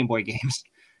that with Game Boy games.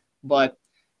 But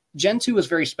Gen 2 was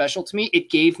very special to me. It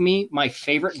gave me my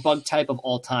favorite bug type of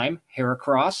all time,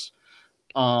 Heracross.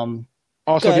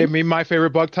 Also gave me my favorite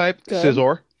bug type,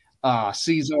 Scizor.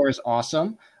 Scizor is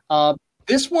awesome.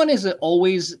 This one is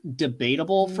always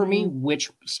debatable for me,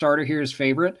 which starter here is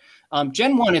favorite.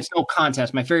 Gen 1, it's no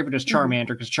contest. My favorite is Charmander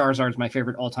because Charizard is my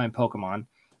favorite all-time Pokemon.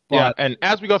 But, yeah, and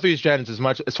as we go through these gens,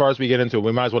 as far as we get into it,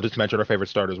 we might as well just mention our favorite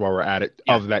starters while we're at it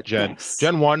of that gen. Yes.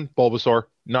 Gen 1, Bulbasaur,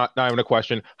 not even a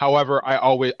question. However, I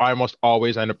almost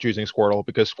always end up choosing Squirtle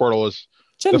because Squirtle is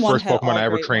Gen the first Pokemon I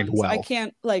ever trained ones. well.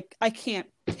 I can't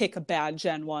pick a bad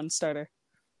Gen 1 starter.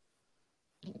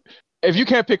 If you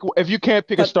can't pick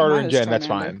a starter in Gen, that's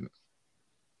fine.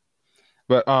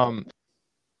 But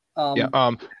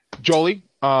Jolie,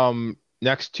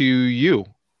 next to you,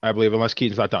 I believe, unless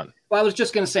Keaton's not done. Well, I was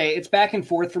just going to say, it's back and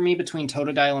forth for me between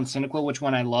Totodile and Cyndaquil, which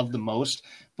one I love the most.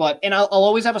 And I'll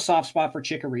always have a soft spot for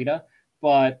Chikorita,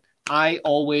 but I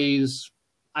always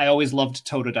loved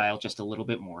Totodile just a little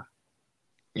bit more.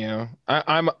 Yeah,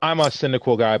 I'm a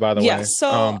Cyndaquil guy, by the way.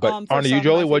 So, but on to you,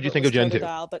 Jolie. What did you think of Gen 2?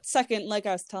 But second, like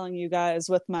I was telling you guys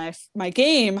with my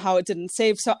game, how it didn't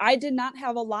save. So I did not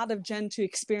have a lot of Gen 2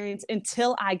 experience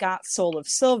until I got Soul of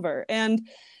Silver. And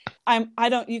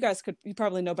you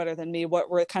probably know better than me what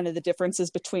were kind of the differences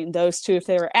between those two, if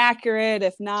they were accurate,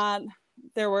 if not,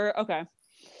 there were,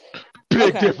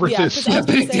 Big differences. Yeah,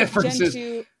 big differences. Gen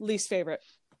 2, least favorite.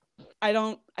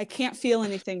 I can't feel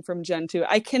anything from Gen 2.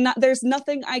 There's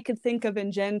nothing I could think of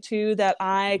in Gen 2 that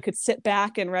I could sit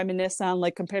back and reminisce on,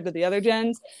 like, compared to the other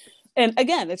gens. And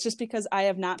again, it's just because I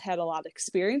have not had a lot of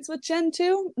experience with Gen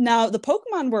 2. Now, the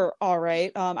Pokemon were all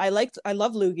right. I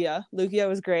love Lugia. Lugia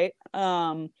was great.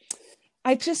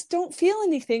 I just don't feel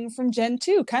anything from Gen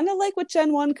 2, kind of like with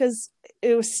Gen 1, because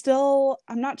it was still,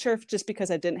 I'm not sure if just because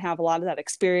I didn't have a lot of that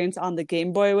experience on the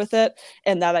Game Boy with it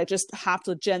and that I just hopped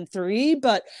with Gen 3,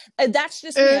 but that's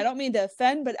just me. I don't mean to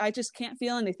offend, but I just can't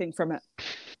feel anything from it.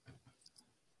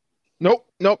 Nope,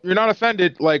 you're not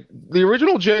offended. Like, the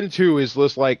original Gen 2 is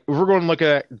just like, if we're going to look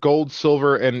at Gold,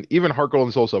 Silver, and even Heart Gold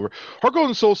and Soul Silver. Heart Gold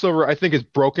and Soul Silver, I think, is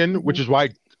broken, which is why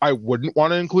I wouldn't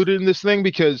want to include it in this thing,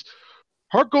 because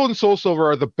Heart Gold and Soul Silver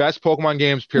are the best Pokemon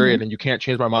games, period, and you can't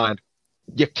change my mind.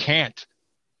 You can't.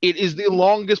 It is the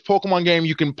longest Pokemon game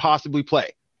you can possibly play.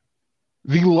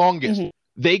 The longest.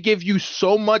 They give you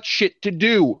so much shit to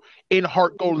do in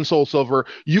Heart Gold and Soul Silver.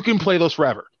 You can play those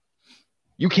forever.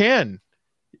 You can.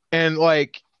 And,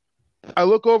 like, I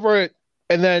look over it,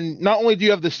 and then not only do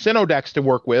you have the Sinnoh to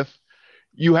work with,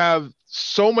 you have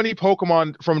so many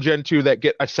Pokemon from Gen 2 that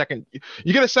get a second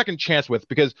chance with,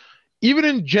 because even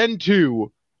in Gen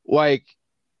 2, like,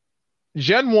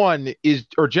 Gen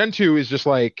 2 is just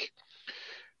like,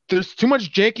 there's too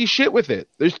much janky shit with it.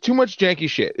 There's too much janky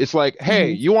shit. It's like,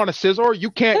 hey, you want a Scizor? You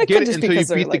can't get it until you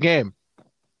beat the game.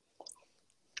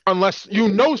 Unless you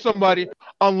know somebody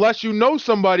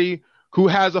who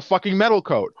has a fucking metal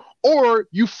coat. Or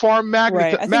you farm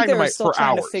Magnemite for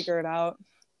hours. To figure it out.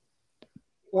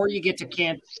 Or you get to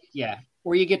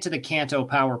the Kanto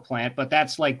power plant, but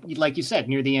that's like you said,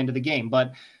 near the end of the game.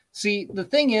 But see, the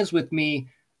thing is with me,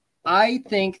 I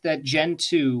think that Gen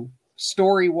 2,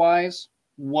 story-wise,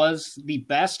 was the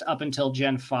best up until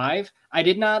Gen 5. I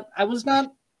was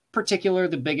not particularly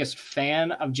the biggest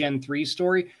fan of Gen 3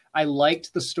 story. I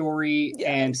liked the story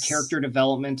and character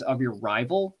development of your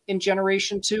rival in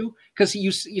Generation 2, because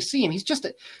you see him.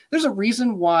 There's a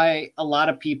reason why a lot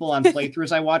of people on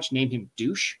playthroughs I watch named him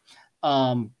Douche.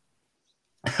 But,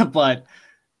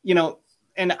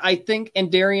 and I think,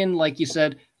 and Darian, like you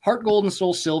said, Heart Gold and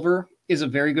Soul Silver is a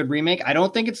very good remake. I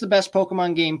don't think it's the best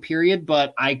Pokemon game, period,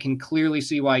 but I can clearly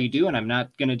see why you do, and I'm not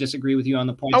going to disagree with you on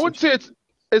the points. I would say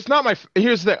it's not my...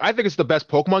 Here's the thing. I think it's the best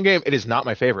Pokemon game. It is not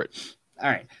my favorite. All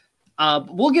right.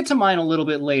 We'll get to mine a little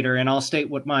bit later, and I'll state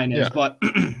what mine is. Yeah. But,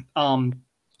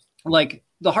 like,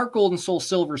 the Heart Gold and Soul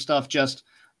Silver stuff just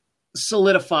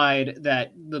solidified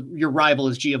that your rival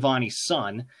is Giovanni's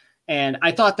son. And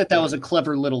I thought that was a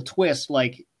clever little twist.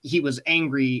 Like, he was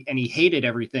angry and he hated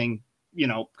everything,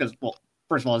 because, well,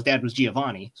 first of all, his dad was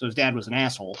Giovanni, so his dad was an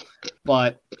asshole.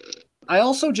 But I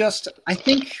also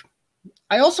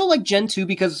like Gen 2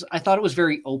 because I thought it was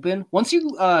very open. Once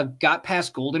you got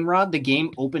past Goldenrod, the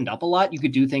game opened up a lot. You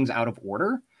could do things out of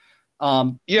order.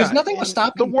 Because nothing was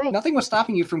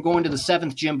stopping you from going to the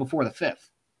 7th gym before the 5th.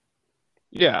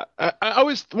 Yeah,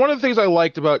 one of the things I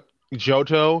liked about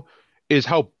Johto is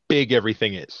how big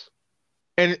everything is.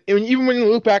 And even when you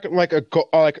look back at like a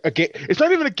game, it's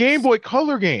not even a Game Boy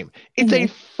Color game. It's a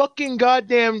fucking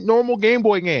goddamn normal Game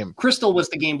Boy game. Crystal was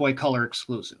the Game Boy Color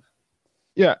exclusive.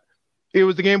 Yeah, it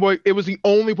was the Game Boy. It was the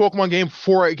only Pokemon game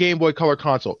for a Game Boy Color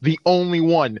console. The only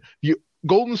one.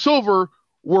 Gold and Silver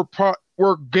were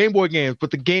Game Boy games,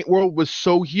 but the game world was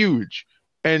so huge,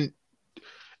 and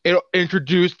it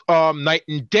introduced Night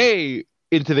and Day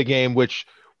into the game, which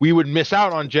we would miss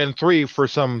out on Gen 3 for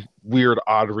some weird,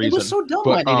 odd reason. It was so dumb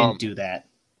why they didn't do that.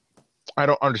 I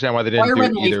don't understand why they didn't Fire do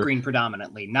Red it and either. Leaf Green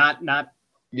predominantly, not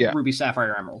Ruby,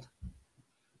 Sapphire, Emerald.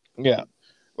 Yeah.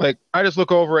 Like, I just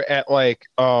look over at, like,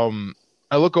 I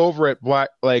look over at Black,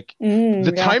 like,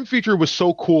 the time feature was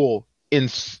so cool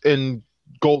in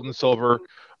Gold and Silver.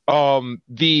 All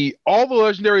the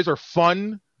legendaries are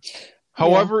fun.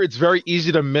 However, it's very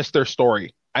easy to miss their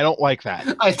story. I don't like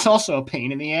that. It's also a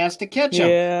pain in the ass to catch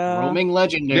them. Roaming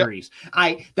legendaries.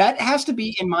 Yep. That has to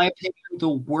be, in my opinion, the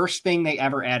worst thing they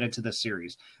ever added to the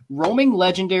series. Roaming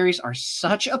legendaries are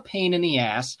such a pain in the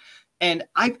ass. And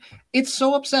it's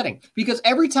so upsetting because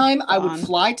every time I would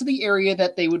fly to the area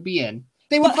that they would be in,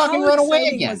 they would fucking run away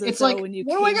again. It's like, what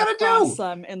do I gotta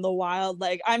do? In the wild,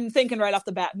 like, I'm thinking right off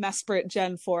the bat, Mesprit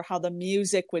Gen 4, how the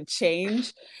music would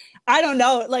change. I don't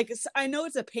know. Like, I know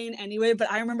it's a pain anyway, but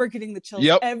I remember getting the chills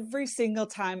every single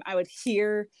time I would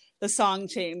hear the song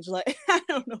change. Like, I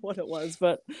don't know what it was,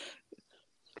 but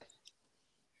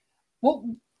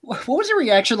what was your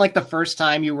reaction like the first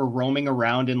time you were roaming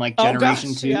around in like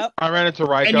Generation 2? Yep. I ran into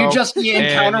Raikou. And you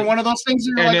encounter one of those things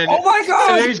and you're like, oh my god!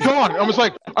 And then he's gone. I was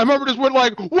like, I remember just went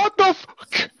like, what the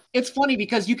fuck? It's funny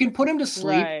because you can put him to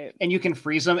sleep and you can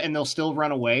freeze them and they'll still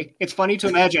run away. It's funny to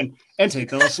imagine Entei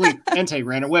fell asleep. Entei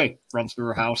ran away, runs through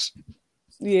her house.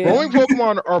 Yeah. Rolling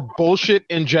Pokemon are bullshit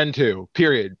in Gen 2.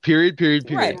 Period.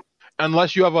 Right.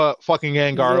 Unless you have a fucking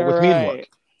Gengar with Mean Look.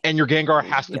 And your Gengar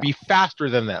has to be faster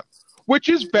than them. Which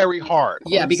is very hard.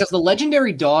 Yeah, because the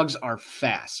legendary dogs are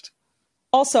fast.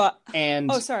 Also,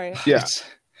 and sorry. Yeah,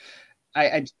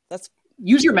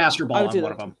 use your Master Ball on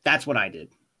one of them. That's what I did.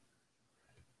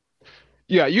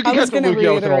 Yeah, you can catch the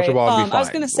Lugia with an Ultra Ball and be fine. I was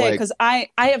going to say, because I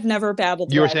have never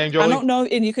battled You were saying, Jolie? I don't know,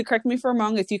 and you could correct me if I'm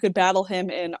wrong, if you could battle him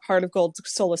in Heart of Gold,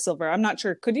 Soul of Silver. I'm not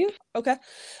sure. Could you? Okay.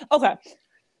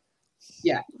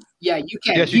 Yeah, you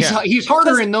can. Yes, he's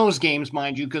harder in those games,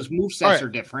 mind you, because movesets are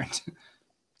different.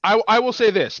 I will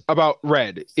say this about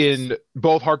Red in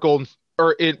both Heart Gold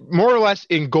or in more or less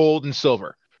in Gold and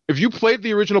Silver. If you played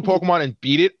the original Pokemon and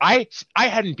beat it, I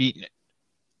hadn't beaten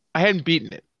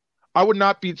it. I would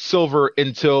not beat Silver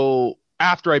until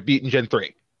after I beat in Gen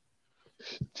 3.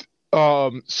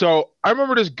 So I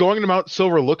remember just going to Mount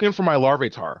Silver looking for my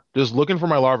Larvitar.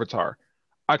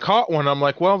 I caught one. I'm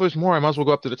like, well, there's more. I might as well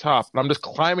go up to the top. And I'm just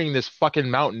climbing this fucking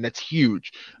mountain that's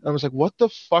huge. And I was like, what the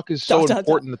fuck is so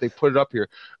important that they put it up here?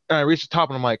 And I reached the top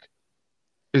and I'm like,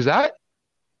 is that?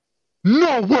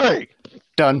 No way!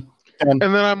 Done. And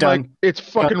then I'm like, it's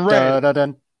fucking red.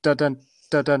 And the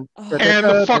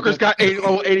fucker's got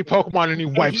 80 Pokemon and he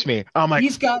wipes me. I'm like,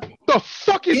 the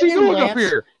fuck is he doing up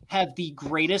here? Have the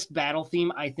greatest battle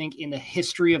theme, I think, in the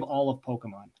history of all of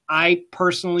Pokemon. I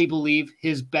personally believe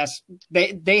his best.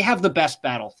 They have the best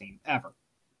battle theme ever.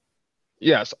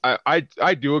 Yes,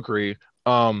 I do agree.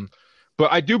 But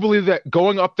I do believe that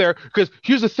going up there, because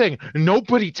here's the thing: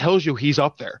 nobody tells you he's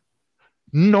up there.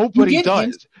 Nobody does.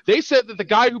 Hints. They said that the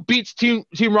guy who beats Team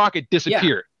Rocket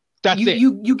disappeared. That's it.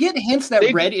 You get hints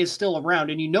that Red is still around,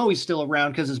 and you know he's still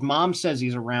around because his mom says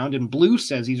he's around and Blue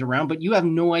says he's around, but you have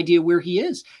no idea where he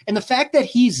is. And the fact that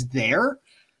he's there,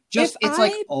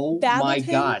 like, oh my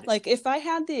God. Like, if I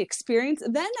had the experience,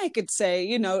 then I could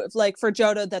say, like for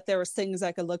Johto, that there was things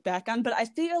I could look back on. But I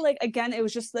feel like, again, it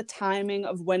was just the timing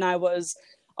of when I was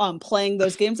playing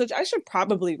those games, which I should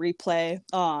probably replay,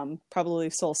 probably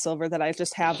Soul Silver that I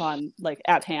just have on like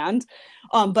at hand.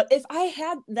 But if I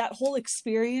had that whole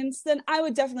experience, then I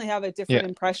would definitely have a different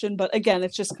impression. But again,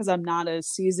 it's just because I'm not as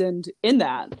seasoned in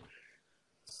that.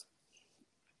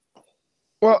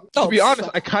 Well, to be honest,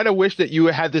 I kind of wish that you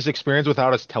had this experience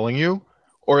without us telling you,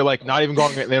 or like not even going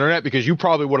on the internet because you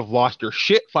probably would have lost your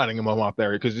shit finding him up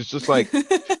there because it's just like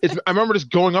I remember just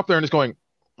going up there and just going,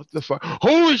 what the fuck?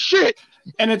 Holy shit!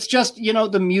 And it's just,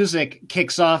 the music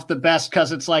kicks off the best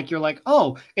because it's like, you're like,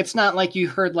 oh, it's not like you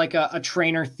heard like a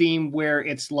trainer theme where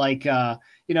it's like, do,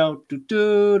 do,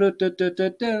 do, do, do,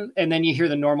 do, do, and then you hear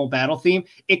the normal battle theme.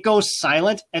 It goes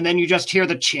silent, and then you just hear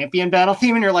the champion battle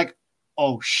theme, and you're like,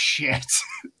 oh shit.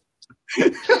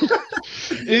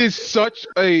 It's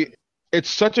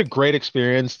such a great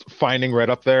experience finding Red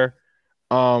up there.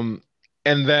 And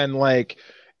then like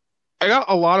I got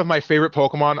a lot of my favorite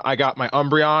Pokemon. I got my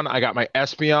Umbreon, I got my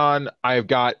Espeon, I've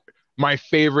got my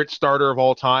favorite starter of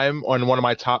all time, and one of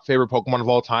my top favorite Pokemon of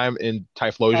all time in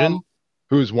Typhlosion,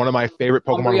 who's one of my favorite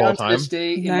Pokemon of all time. This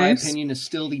day, in my opinion, is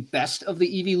still the best of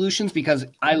the evolutions because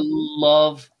I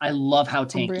love how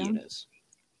tanky it is.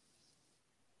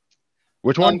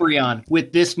 Which one? Umbreon.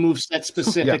 With this moveset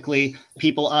specifically,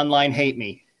 people online hate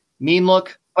me. Mean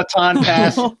look, baton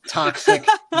pass, toxic,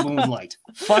 moonlight.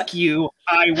 Fuck you,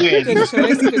 I win.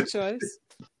 Good choice.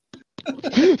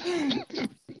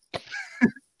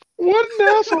 What an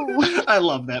asshole. I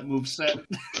love that moveset.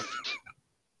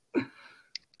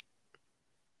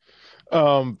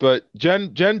 But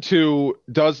Gen 2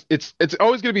 does it's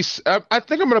always going to be. I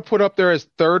think I'm going to put up there as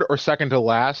third or second to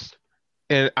last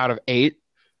out of 8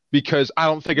 because I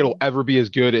don't think it'll ever be as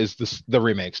good as the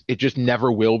remakes. It just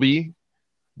never will be.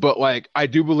 But like I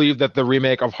do believe that the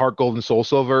remake of Heart Gold and Soul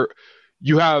Silver,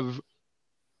 you have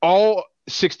all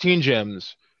 16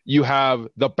 gyms. You have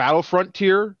the Battlefront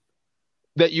tier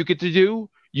that you get to do.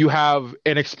 You have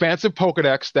an expansive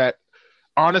Pokedex that.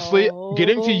 Honestly,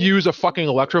 getting to use a fucking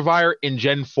Electivire in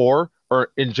Gen 4 or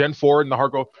in Gen 4 in the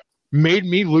Heart Gold made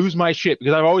me lose my shit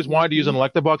because I've always wanted to use an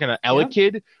Electabuzz and an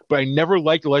Elekid, but I never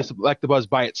liked Electabuzz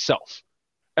by itself.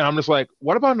 And I'm just like,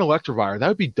 what about an Electivire? That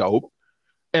would be dope.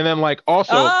 And then like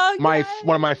also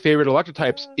one of my favorite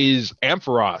Electrotypes is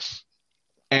Ampharos.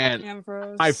 And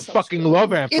Ampharos, I fucking love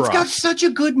Ampharos. It's got such a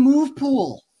good move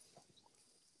pool.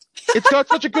 It's got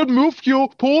such a good move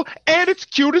pool, and it's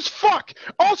cute as fuck.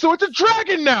 Also, it's a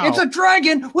dragon now. It's a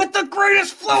dragon with the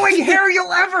greatest flowing hair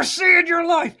you'll ever see in your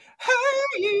life.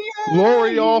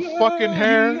 L'Oreal fucking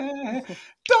hair.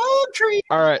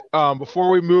 All right. Before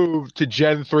we move to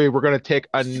Gen 3, we're going to take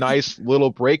a nice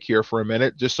little break here for a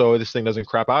minute, just so this thing doesn't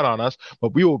crap out on us.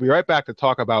 But we will be right back to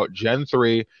talk about Gen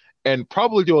 3 and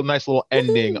probably do a nice little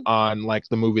ending on like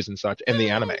the movies and such and the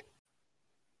anime.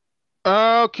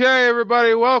 Okay,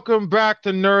 everybody, welcome back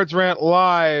to Nerds Rant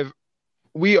Live.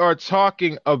 We are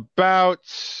talking about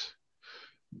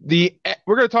we're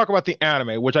going to talk about the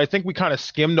anime, which I think we kind of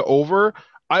skimmed over.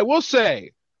 I will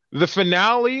say the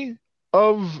finale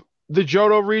of the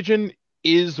Johto region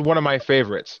is one of my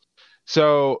favorites.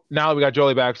 So now that we got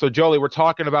Jolie back. So Jolie, we're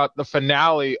talking about the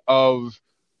finale of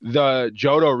the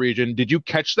Johto region. Did you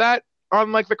catch that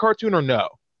on like the cartoon or no?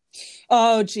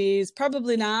 Oh, geez.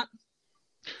 Probably not.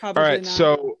 All right,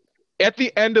 so at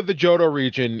the end of the Johto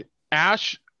region,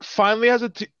 Ash finally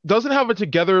doesn't have a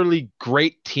togetherly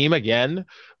great team again,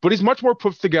 but he's much more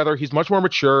put together. He's much more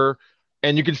mature,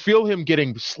 and you can feel him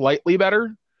getting slightly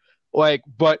better.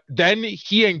 But then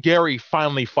he and Gary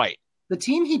finally fight. The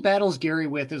team he battles Gary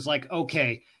with is like,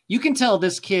 okay, you can tell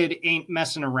this kid ain't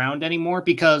messing around anymore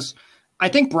because I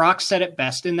think Brock said it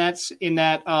best in that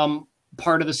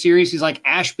part of the series. He's like,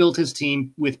 Ash built his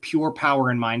team with pure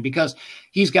power in mind because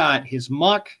he's got his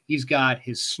Muck, he's got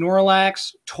his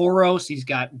Snorlax, Tauros, he's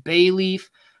got Bayleaf.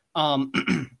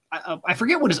 I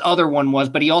forget what his other one was,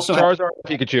 but he also Charizard,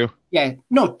 Pikachu. Yeah,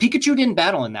 no, Pikachu didn't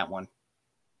battle in that one.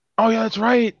 Oh yeah, that's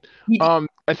right. I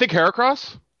think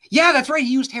Heracross. Yeah, that's right.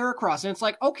 He used Heracross, and it's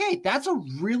like, okay, that's a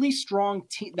really strong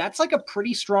team. That's like a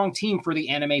pretty strong team for the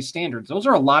anime standards. Those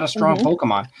are a lot of strong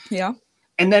Pokemon. Yeah,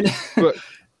 and then.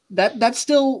 That's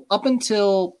still up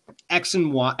until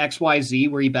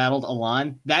XYZ where he battled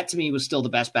Alon. That to me was still the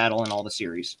best battle in all the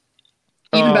series.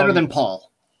 Even better than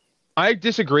Paul. I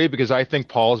disagree because I think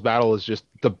Paul's battle is just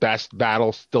the best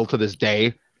battle still to this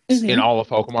day in all of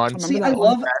Pokemon. See, I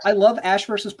love Ash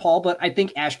versus Paul, but I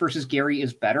think Ash versus Gary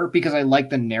is better because I like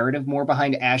the narrative more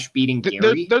behind Ash beating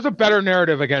Gary. There's a better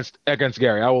narrative against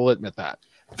Gary. I will admit that.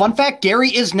 Fun fact, Gary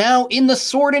is now in the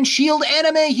Sword and Shield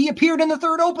anime. He appeared in the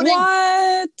third opening.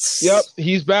 What? Yep,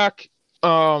 he's back.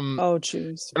 Oh,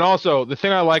 jeez. And also, the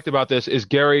thing I liked about this is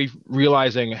Gary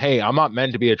realizing, hey, I'm not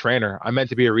meant to be a trainer. I'm meant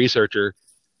to be a researcher.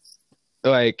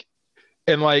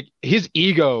 His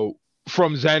ego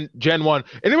from Gen 1.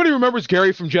 Anybody remembers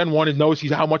Gary from Gen 1 and knows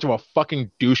how much of a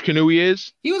fucking douche canoe he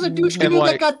is? He was a douche canoe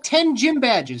that got 10 gym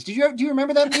badges. Do you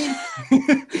remember that meme?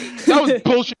 That was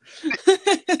bullshit.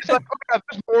 It's like, okay,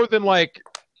 there's more than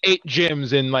 8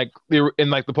 gyms in like the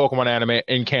Pokemon anime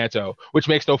in Kanto, which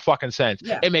makes no fucking sense.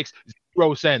 Yeah. It makes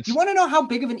zero sense. You want to know how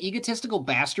big of an egotistical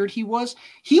bastard he was?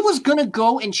 He was gonna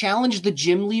go and challenge the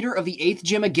gym leader of the 8th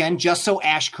gym again just so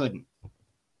Ash couldn't.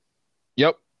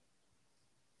 Yep.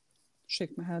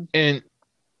 Shake my head.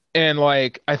 And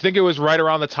like I think it was right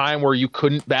around the time where you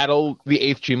couldn't battle the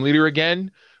 8th gym leader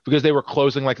again because they were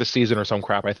closing like the season or some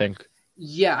crap, I think.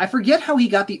 Yeah, I forget how he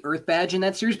got the Earth Badge in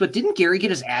that series, but didn't Gary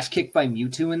get his ass kicked by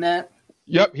Mewtwo in that?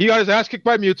 Yep, he got his ass kicked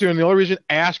by Mewtwo, and the only reason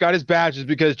Ash got his badge is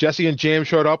because Jesse and James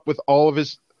showed up with all of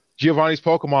his Giovanni's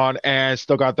Pokemon and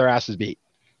still got their asses beat.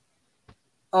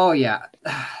 Oh, yeah.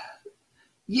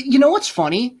 You know what's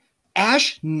funny?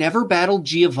 Ash never battled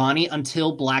Giovanni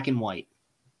until Black and White.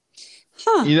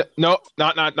 Huh. No,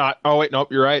 not. Oh, wait,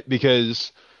 nope, you're right,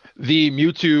 because the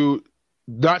Mewtwo,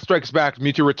 not Strikes Back,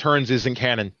 Mewtwo Returns isn't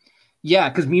canon. Yeah,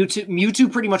 because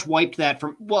Mewtwo pretty much wiped that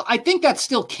from. Well, I think that's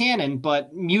still canon,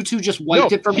 but Mewtwo just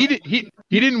wiped it from. He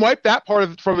didn't wipe that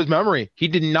part from his memory. He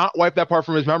did not wipe that part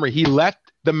from his memory. He left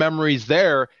the memories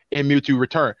there in Mewtwo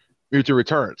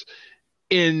Returns.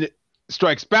 In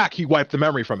Strikes Back, he wiped the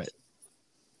memory from it.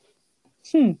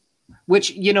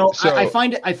 Which I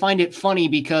find it funny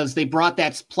because they brought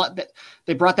that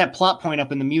plot point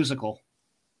up in the musical.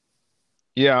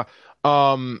 Yeah.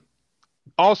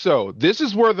 Also, this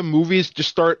is where the movies just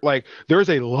start, like, there's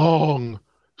a long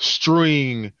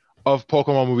string of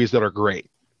Pokemon movies that are great.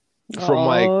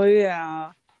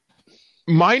 Yeah.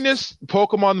 Minus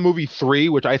Pokemon movie 3,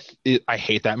 which I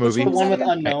hate that movie. The one with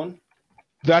Unknown.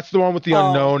 That's the one with the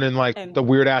Unknown and the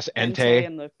weird ass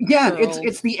Entei. Yeah,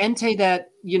 it's the Entei that,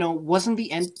 wasn't the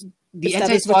Entei. The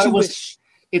Entei thought it was.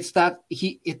 It's that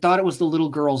it thought it was the little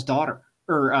girl's daughter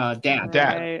or dad.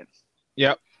 Right.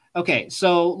 Yep. Okay,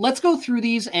 so let's go through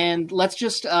these and let's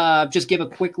just give a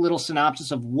quick little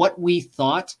synopsis of what we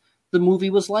thought the movie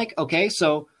was like. Okay,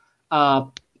 so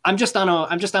I'm just on a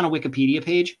Wikipedia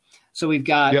page. So we've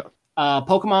got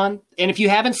Pokemon, and if you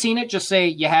haven't seen it, just say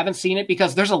you haven't seen it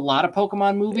because there's a lot of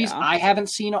Pokemon movies. Yeah. I haven't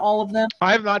seen all of them.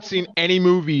 I have not seen any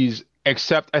movies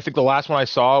except I think the last one I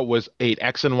saw was an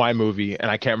X and Y movie,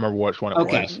 and I can't remember which one it was.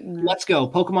 Okay, let's go.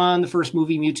 Pokemon, the first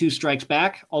movie, Mewtwo Strikes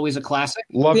Back, always a classic.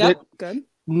 Loved it. Good.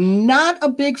 Not a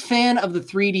big fan of the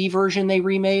 3D version they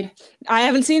remade. I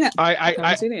haven't seen it. I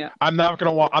haven't seen it yet. I'm not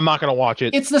gonna watch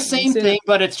it. It's the same thing,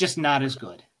 but it's just not as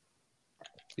good.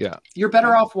 Yeah, you're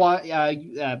better off.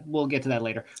 We'll get to that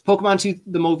later. Pokemon 2,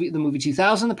 the movie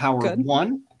 2000, The Power of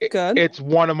One. Good. It's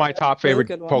one of my top favorite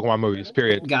Pokemon movies.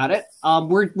 Period. Got it.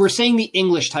 We're saying the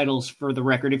English titles for the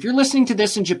record. If you're listening to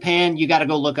this in Japan, you got to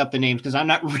go look up the names because I'm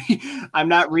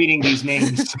not reading these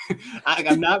names.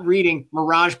 I'm not reading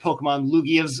Mirage Pokemon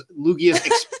Lugia's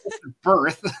Explosive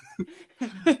Birth.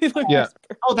 Yeah.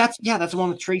 Oh, that's the one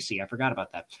with Tracy. I forgot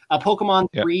about that. Pokemon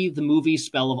 3, the movie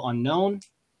Spell of Unknown.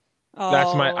 That's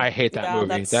I hate that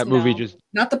movie. That movie just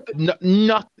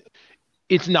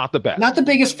it's not the best. Not the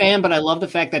biggest fan, but I love the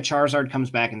fact that Charizard comes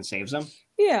back and saves him.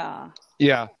 Yeah.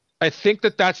 Yeah. I think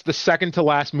that's the second to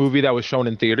last movie that was shown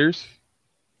in theaters.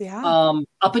 Yeah.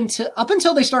 Up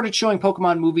until they started showing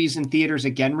Pokemon movies in theaters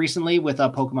again recently with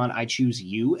Pokemon I Choose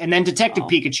You, and then Detective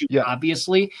Pikachu,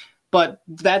 obviously. But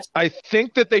I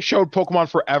think that they showed Pokemon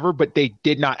Forever, but they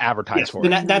did not advertise for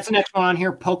it. That's the next one on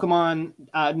here. Pokemon,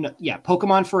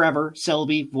 Pokemon Forever,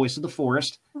 Celebi, Voice of the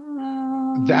Forest.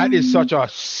 That is such a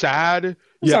sad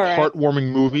yet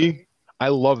heartwarming movie. I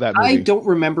love that movie. I don't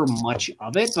remember much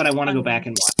of it, but I want to go back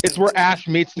and watch it. It's where Ash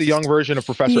meets the young version of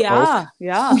Professor Oak.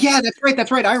 Yeah. Oh, yeah,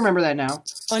 that's right. I remember that now.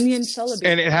 Onion Celebi.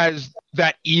 And it has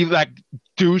that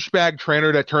douchebag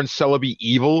trainer that turns Celebi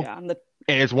evil. Yeah,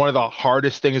 and it's one of the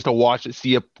hardest things to watch, to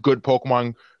see a good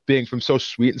Pokemon being from so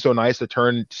sweet and so nice to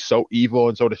turn so evil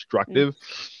and so destructive.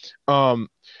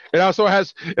 It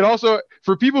also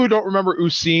for people who don't remember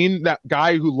Usain, that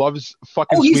guy who loves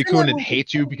fucking Suicune and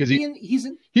hates you because he's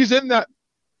in that.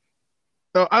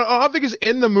 I don't think he's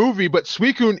in the movie, but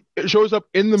Suicune shows up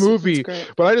in the movie.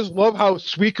 But I just love how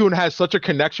Suicune has such a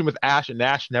connection with Ash, and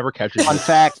Ash never catches him. Fun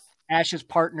fact: Ash's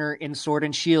partner in Sword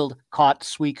and Shield caught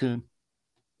Suicune.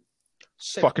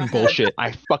 Fucking bullshit.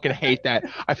 I fucking hate that.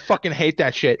 I fucking hate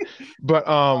that shit. But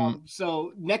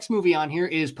so next movie on here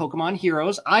is Pokemon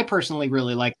Heroes. I personally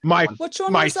really like which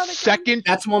one was that second.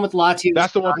 That's the one with Latios.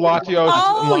 That's the one with Latios.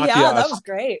 Oh yeah, that was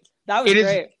great. That was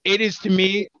great. It is to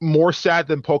me more sad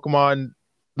than Pokemon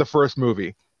the first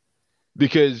movie,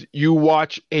 because you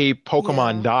watch a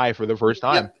Pokemon die for the first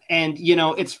time. Yep. And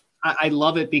I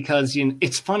love it because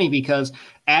it's funny because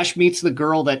Ash meets the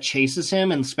girl that chases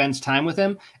him and spends time with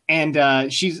him,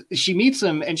 and she meets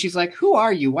him and she's like, "Who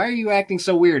are you? Why are you acting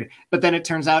so weird?" But then it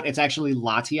turns out it's actually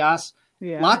Latias.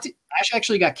 Yeah. Ash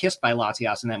actually got kissed by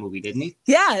Latias in that movie, didn't he?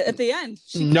 Yeah, at the end.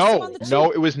 She kissed him No, on the cheek.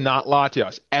 no, it was not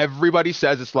Latias. Everybody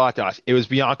says it's Latias. It was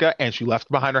Bianca, and she left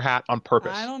behind her hat on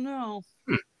purpose. I don't know.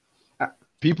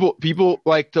 People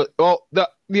like to. Well,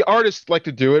 the artists like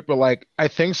to do it, but like I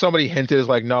think somebody hinted is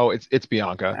like, no, it's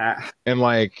Bianca, and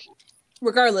like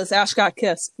Regardless, Ash got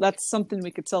kissed. That's something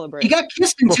we could celebrate. he got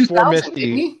kissed in Before 2000, Misty.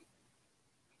 didn't he?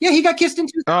 Yeah, he got kissed in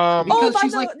 2000 because by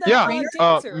she's the, like, the yeah, dancer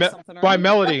or something, by right?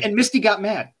 Melody. and Misty got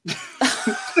mad.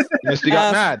 Misty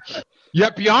got mad.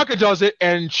 Yet Bianca does it,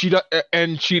 and she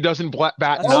doesn't bat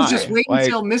an Oh, eye. just wait Like,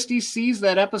 until Misty sees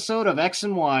that episode of X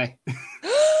and Y.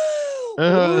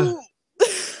 Uh,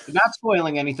 Not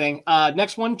spoiling anything.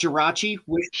 Next one, Jirachi.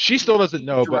 she still doesn't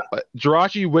know, but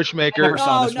Jirachi I Wishmaker. never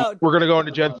saw Oh this one. no! We're gonna go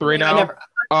into Gen 3 I now. never.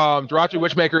 Jirachi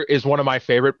Wishmaker is one of my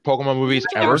favorite Pokemon movies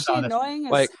Isn't ever. Jirachi saw this. annoying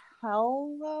as Like-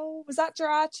 hell though? Was that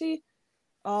Jirachi?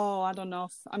 Oh, I don't know.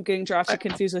 I'm getting Jirachi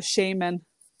confused with Shaman.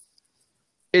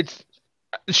 It's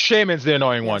Shaman's the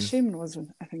annoying one. Shaman was,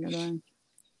 I think, annoying.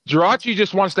 Jirachi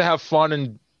just wants to have fun,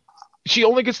 and she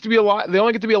only gets to be alive. They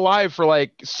only get to be alive for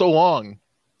like so long.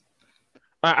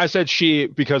 I said she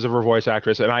because of her voice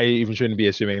actress, and I even shouldn't be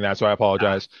assuming that, so I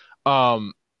apologize.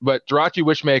 But Jirachi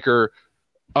Wishmaker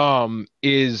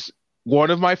is one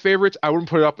of my favorites. I wouldn't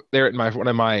put it up there in one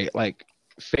of my like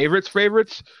favorites,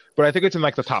 but I think it's in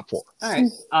like the top 4. All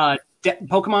right.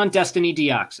 Pokemon Destiny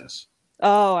Deoxys.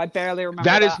 Oh, I barely remember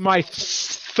That is my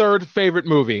third favorite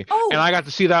movie, and I got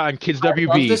to see that on Kids I love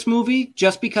WB. this movie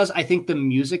just because I think the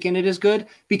music in it is good.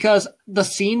 Because the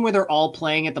scene where they're all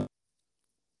playing at the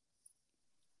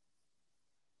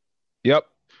Yep,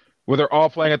 where they're all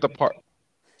playing at the park.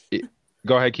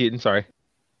 Go ahead, Keaton. Sorry.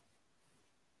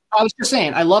 I was just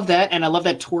saying, I love that, and I love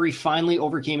that Tori finally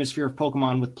overcame his fear of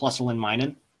Pokemon with Plusle and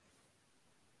Minun.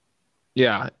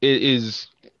 Yeah, it is.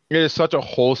 It is such a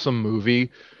wholesome movie,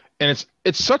 and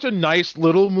it's such a nice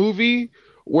little movie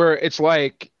where it's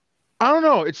like, I don't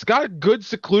know, it's got a good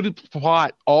secluded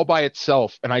plot all by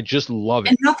itself, and I just love it.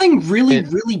 And nothing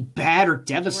really bad or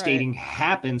devastating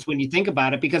happens when you think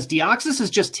about it, because Deoxys is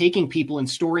just taking people and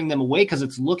storing them away because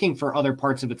it's looking for other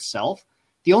parts of itself.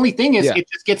 The only thing is, it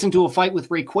just gets into a fight with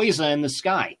Rayquaza in the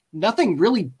sky. Nothing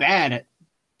really bad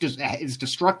just is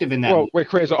destructive in that. Well,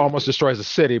 Rayquaza almost destroys the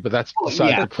city, but that's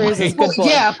beside the point. Rayquaza's good boy.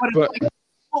 Yeah, but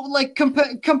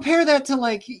compare that to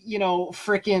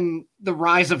frickin' the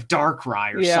Rise of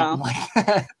Darkrai or something like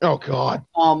that. Oh God.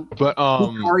 But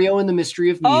Lucario and the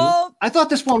Mystery of Mew. Oh. I thought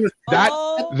this one was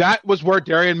that was where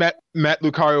Darian met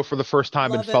Lucario for the first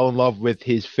time and fell in love with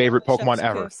his favorite Pokemon Chef's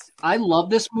ever. kiss. I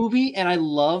love this movie, and I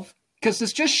love because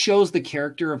this just shows the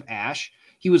character of Ash.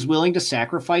 He was willing to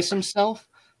sacrifice himself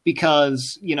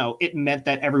because it meant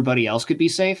that everybody else could be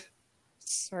safe.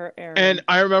 Sir Aaron. And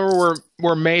I remember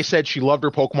where May said she loved her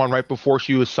Pokemon right before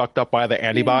she was sucked up by the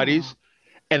antibodies.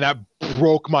 And that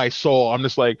broke my soul. I'm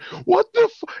just like, what the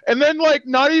And then, like,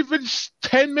 not even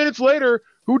 10 minutes later,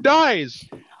 who dies?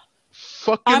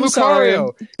 Fucking I'm Lucario. sorry,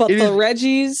 but It the is-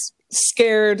 Reggies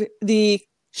scared the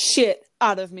shit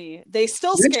out of me. They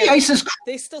still scared me.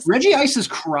 They still scared Reggie me. Ice's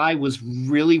cry was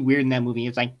really weird in that movie.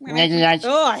 It's like,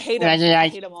 Oh, I hate him. I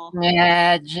hate them all.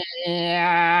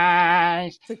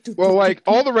 Well, like,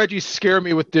 all the Reggies scare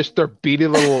me with just their beady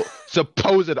little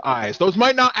supposed eyes. Those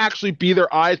might not actually be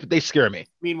their eyes, but they scare me.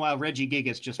 Meanwhile, Reggie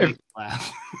Gigas just makes me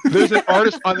laugh. There's an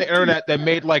artist on the internet that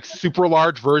made, like, super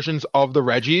large versions of the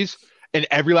Reggies, and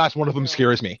every last one of them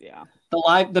scares me. Yeah.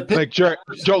 Like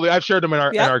Jolie, I've shared them in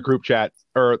our group chat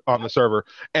or on the server,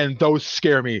 and those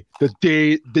scare me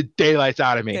the daylights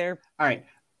out of me. There. All right.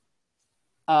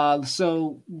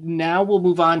 So now we'll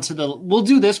move on to we'll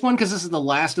do this one because this is the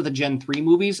last of the Gen 3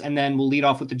 movies, and then we'll lead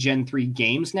off with the Gen 3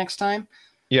 games next time.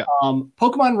 Yeah.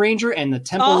 Pokemon Ranger and the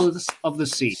Temple of the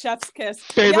Sea. Chef's kiss.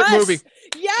 Favorite movie.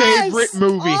 Yes. Favorite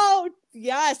movie. Oh,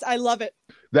 yes. I love it.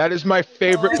 That is my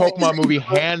favorite Pokemon movie,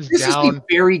 hands This down. is a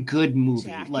very good movie.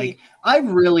 Jackie. Like, I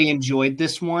really enjoyed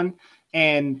this one.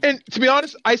 And to be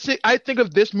honest, I think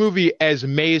of this movie as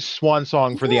May's swan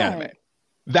song for the anime.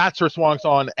 That's her swan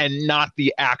song, and not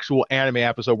the actual anime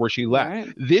episode where she left.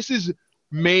 Right. This is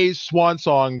May's swan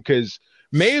song because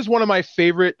May is one of my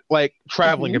favorite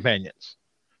traveling companions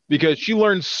because she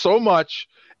learns so much,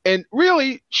 and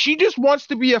really she just wants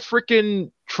to be a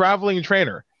freaking traveling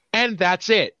trainer, and that's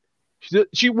it.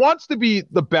 She wants to be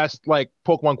the best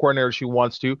Pokemon coordinator she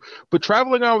wants to, but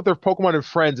traveling out with her Pokemon and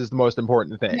friends is the most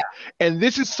important thing. Yeah. And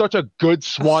this is such a good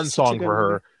swan song for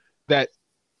her that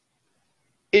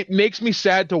it makes me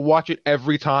sad to watch it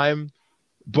every time.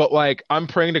 But I'm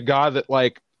praying to God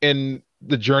that in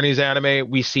the Journeys anime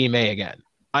we see May again.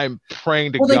 I'm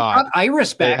praying to God. They brought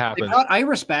Iris back. They brought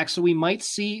Iris back, so we might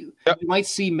see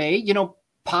May.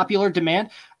 popular demand.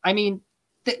 I mean,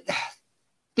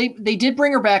 they did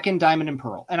bring her back in Diamond and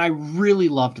Pearl, and I really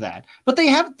loved that. But they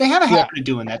have a habit of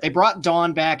doing that. They brought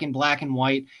Dawn back in Black and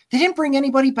White. They didn't bring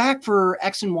anybody back for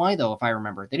X and Y though, if I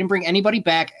remember. They didn't bring anybody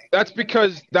back. That's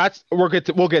because we'll get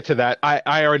to that.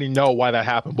 I already know why that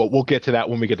happened, but we'll get to that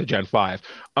when we get to Gen 5.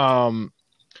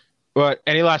 But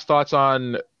any last thoughts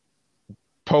on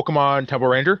Pokemon Temple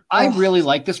Ranger? I really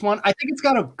like this one. I think it's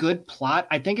got a good plot.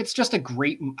 I think it's just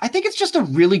a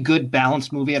really good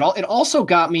balanced movie. It also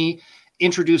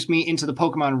introduced me into the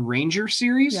Pokemon Ranger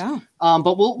series. Yeah.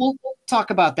 But we'll talk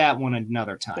about that one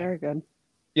another time. Very good.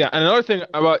 Yeah, and another thing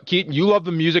about Keaton, you love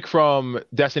the music from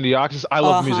Destiny Deoxys. I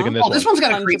love the music in this one. This one's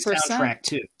got a great 100%. soundtrack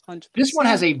too. 100%. This one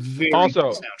has a very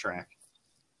good soundtrack.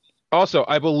 Also,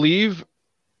 I believe,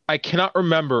 I cannot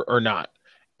remember or not,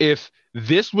 if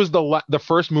this was the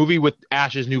first movie with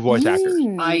Ash's new voice actor.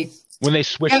 When they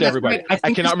switched everybody. Right.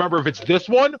 I cannot remember if it's this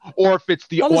one or if it's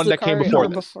the one that came before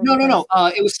this. No.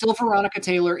 It was still Veronica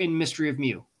Taylor in Mystery of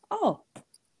Mew. Oh.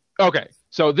 Okay.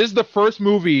 So this is the first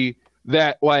movie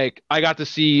that like I got to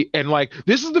see, and like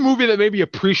this is the movie that made me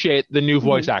appreciate the new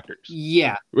voice actors.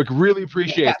 Yeah. Like really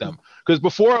appreciate them. Because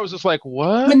before I was just like,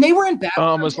 what? When they were in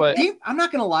Battle, like, I'm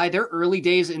not gonna lie, their early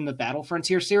days in the Battle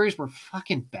Frontier series were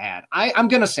fucking bad. I'm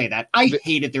gonna say that. I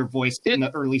hated their voice in the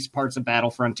early parts of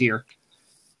Battle Frontier.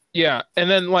 Yeah, and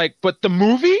then but the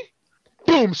movie,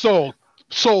 boom, sold.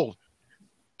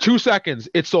 2 seconds,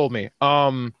 it sold me.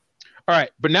 All right,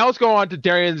 but now let's go on to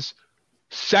Darian's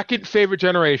second favorite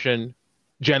generation,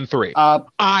 Gen 3.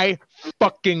 I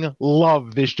fucking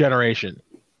love this generation.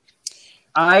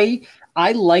 I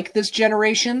like this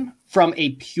generation from a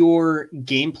pure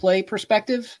gameplay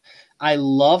perspective. I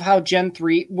love how Gen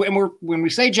 3, when we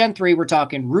say Gen 3, we're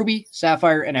talking Ruby,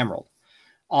 Sapphire, and Emerald.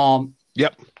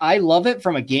 Yep. I love it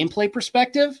from a gameplay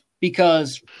perspective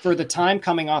because for the time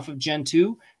coming off of Gen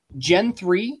 2, Gen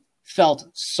 3 felt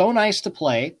so nice to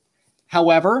play.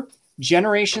 However,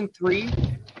 Generation 3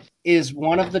 is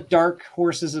one of the dark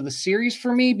horses of the series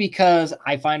for me because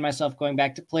I find myself going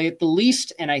back to play it the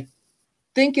least, and I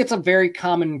think it's a very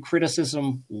common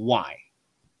criticism why.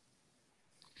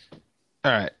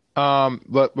 All right.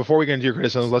 But before we get into your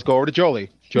criticisms, let's go over to Jolie.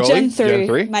 Gen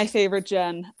 3, my favorite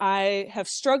gen. I have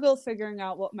struggled figuring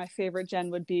out what my favorite gen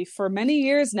would be for many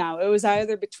years now. It was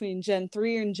either between Gen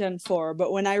 3 and Gen 4,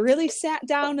 but when I really sat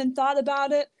down and thought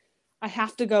about it, I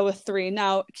have to go with 3.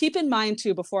 Now, keep in mind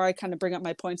too, before I kind of bring up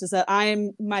my points, is that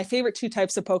my favorite 2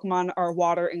 types of Pokemon are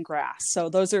water and grass. So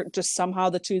those are just somehow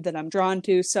the 2 that I'm drawn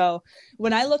to. So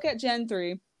when I look at Gen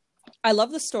 3, I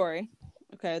love the story.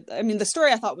 Okay. I mean, the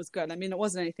story I thought was good. I mean, it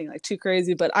wasn't anything like too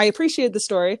crazy, but I appreciated the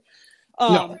story.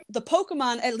 The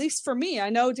Pokemon, at least for me, I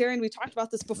know, Darian, we talked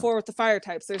about this before with the fire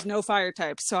types. There's no fire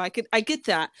types, so I get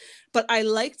that. But I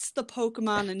liked the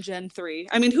Pokemon in Gen 3.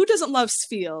 I mean, who doesn't love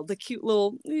Spheal, the cute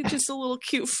little, just a little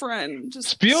cute friend?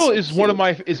 Spheal is one of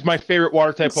my favorite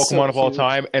water type Pokemon of all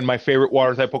time, and my favorite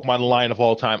water type Pokemon line of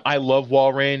all time. I love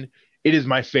Walrein. It is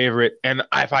my favorite, and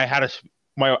if I had a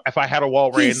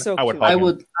Walrein, so I would hug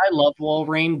him. I love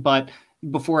Walrein, but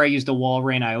before I used a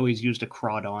Walrein, I always used a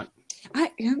Crawdaunt.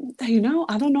 I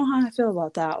don't know how I feel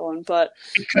about that one, but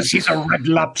because he's a red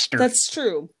lobster. That's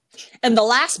true. And the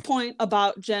last point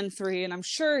about Gen 3, and I'm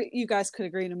sure you guys could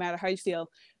agree no matter how you feel,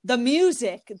 the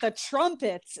music, the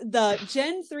trumpets, the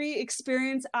Gen 3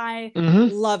 experience, I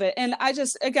love it. And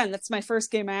again, that's my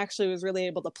first game I actually was really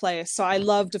able to play. So I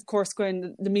loved, of course, going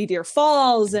to the Meteor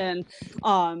Falls, and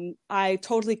I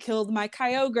totally killed my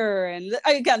Kyogre. And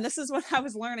again, this is when I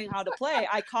was learning how to play.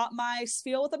 I caught my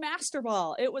Spheal with a Master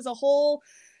Ball. It was a whole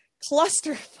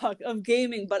clusterfuck of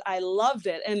gaming, but I loved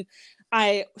it. And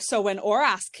so when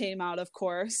Oras came out, of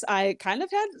course, I kind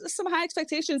of had some high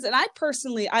expectations, and I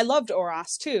loved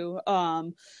Oras too.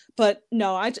 But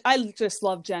no, I just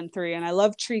love Gen 3, and I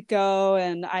love Trico,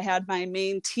 and I had my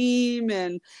main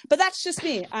team, but that's just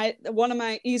me.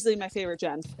 Easily my favorite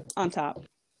gen on top.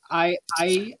 I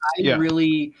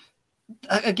really,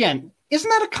 again, isn't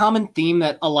that a common theme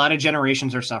that a lot of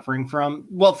generations are suffering from?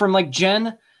 Well, from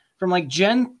Gen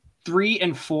 3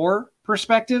 and 4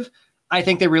 perspective, I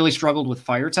think they really struggled with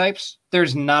fire types.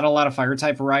 There's not a lot of fire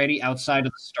type variety outside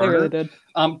of the starter. They really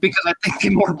did. Because I think they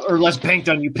more or less banked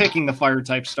on you picking the fire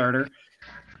type starter.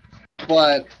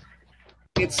 But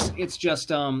it's just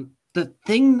the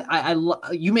thing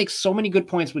you make so many good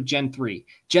points with Gen 3.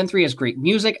 Gen 3 has great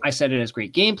music. I said it has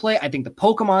great gameplay. I think the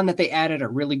Pokemon that they added are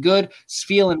really good.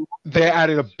 Spheal and they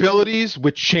added abilities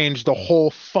which changed the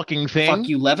whole fucking thing. Fuck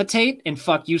you Levitate and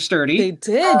fuck you Sturdy. They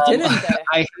did, didn't they?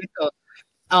 I hate those.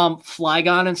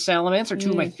 Flygon and Salamence are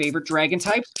 2 of my favorite dragon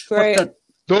types. Right.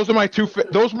 Those are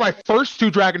my first 2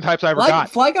 dragon types I ever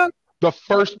got. Flygon The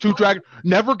first two dragon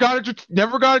never got a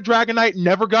Dragonite,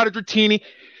 never got a Dratini.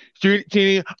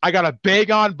 I got a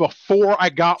Bagon before I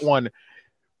got one.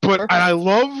 But I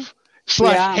love /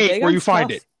 hate where you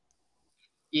find it.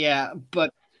 Yeah,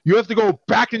 but you have to go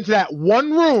back into that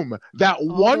one room,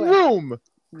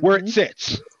 where it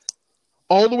sits.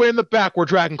 All the way in the back where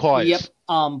Dragonclaw is. Yep.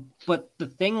 But the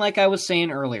thing, like I was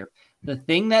saying earlier, the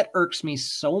thing that irks me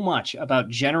so much about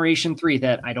Generation 3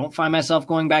 that I don't find myself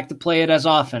going back to play it as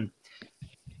often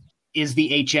is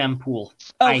the HM pool.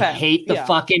 Okay. I hate the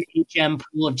fucking HM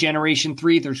pool of Generation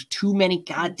 3. There's too many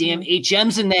goddamn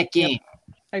HMs in that game. Yep.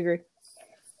 I agree.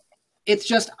 It's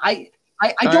just, I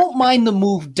don't mind the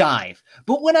move dive,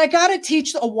 but when I got to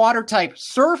teach a water type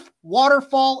surf,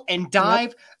 waterfall, and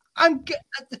dive,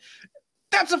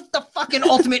 that's the fucking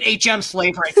ultimate HM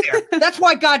slave right there. That's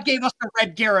why God gave us the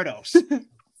red Gyarados.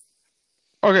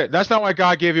 Okay, that's not why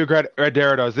God gave you red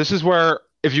Gyarados. This is where,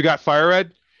 if you got Fire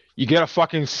Red, you get a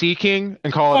fucking Sea King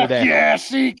and call it a day. Yeah,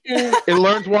 Sea King. It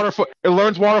learns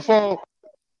waterfall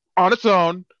on its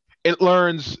own. It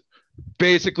learns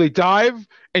basically dive,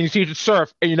 and you teach it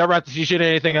surf, and you never have to teach it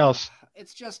anything else.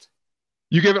 It's just...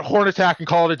 You give it horn attack and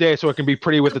call it a day so it can be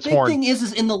pretty with its horn. The thing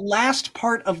is in the last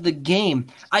part of the game,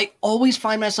 I always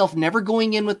find myself never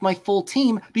going in with my full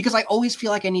team because I always feel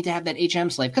like I need to have that HM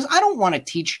slave because I don't want to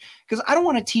teach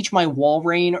my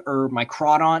Walrein or my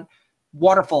Crawdaunt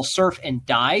waterfall, surf, and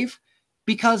dive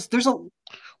because there's a...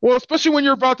 Well, especially when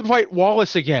you're about to fight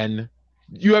Wallace again,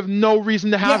 you have no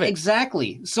reason to have it.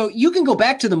 Exactly. So you can go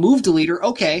back to the move deleter,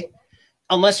 okay.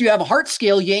 Unless you have a heart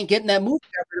scale, you ain't getting that move.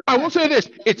 I will say this,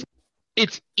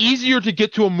 it's easier to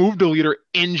get to a move deleter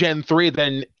in Gen 3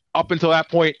 than up until that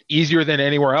point, easier than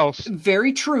anywhere else.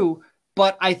 Very true,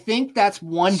 but I think that's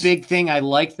one big thing I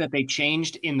like that they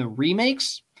changed in the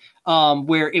remakes,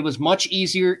 where it was much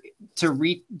easier to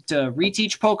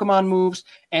reteach Pokemon moves,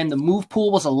 and the move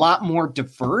pool was a lot more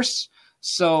diverse.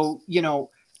 So,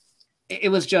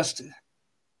 it was just...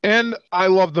 And I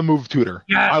love the move tutor.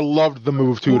 Yeah. I loved the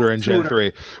move tutor in Gen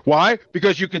 3. Why?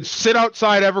 Because you can sit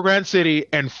outside Evergrande City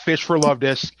and fish for Love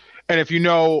Disc. And if you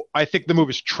know, I think the move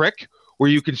is Trick,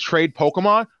 where you can trade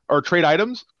Pokemon or trade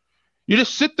items. You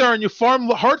just sit there and you farm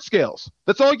heart scales.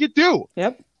 That's all you do.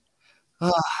 Yep.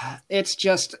 It's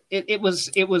just, it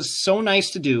was so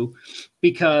nice to do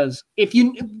because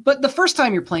but the first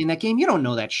time you're playing that game, you don't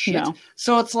know that shit. No.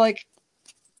 So it's like.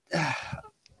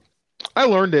 I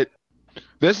learned it.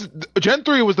 Gen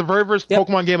 3 was the very first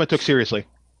Pokemon game I took seriously.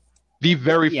 The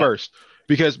very first.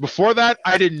 Because before that,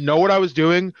 I didn't know what I was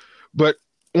doing. But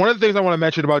one of the things I want to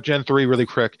mention about Gen 3 really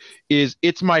quick is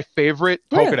it's my favorite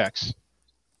Pokedex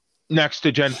next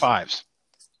to Gen 5's.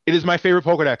 It is my favorite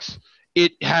Pokedex.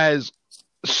 It has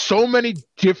so many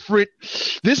different...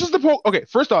 Okay,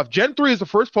 first off, Gen 3 is the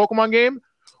first Pokemon game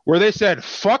where they said,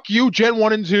 fuck you, Gen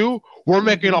 1 and 2, we're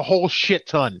making a whole shit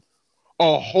ton.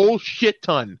 A whole shit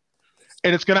ton.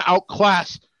 And it's going to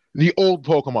outclass the old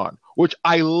Pokemon, which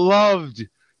I loved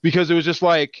because it was just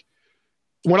like,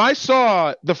 when I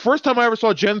saw, the first time I ever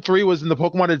saw Gen 3 was in the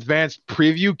Pokemon Advanced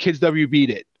preview, Kids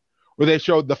WB'd it, where they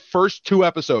showed the first 2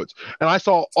 episodes. And I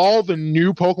saw all the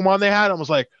new Pokemon they had. I was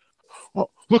like,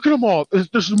 oh, look at them all.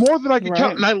 There's more than I can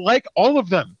count. And I like all of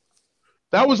them.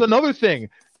 That was another thing.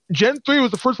 Gen 3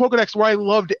 was the first Pokedex where I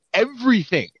loved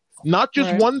everything, not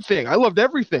just one thing. I loved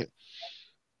everything.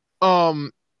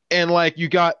 And like you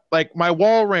got like my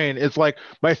Walrein is like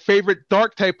my favorite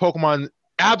dark type Pokemon.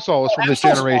 Absol is from this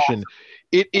generation.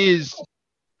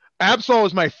 Absol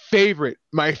is my favorite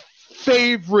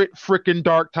freaking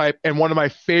dark type and one of my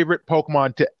favorite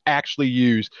Pokemon to actually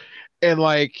use. And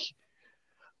like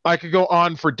I could go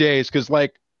on for days because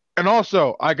like, and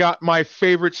also I got my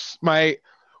favorites.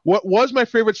 What was my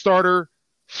favorite starter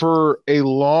for a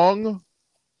long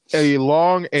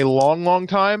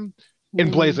time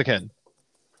in Blaziken.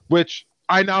 Which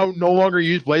I now no longer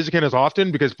use Blaziken as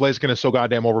often because Blaziken is so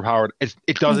goddamn overpowered.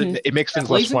 It doesn't. It makes things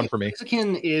less fun for me.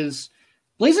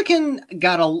 Blaziken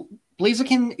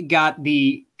got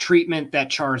the treatment that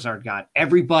Charizard got.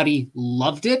 Everybody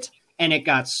loved it, and it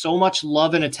got so much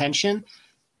love and attention.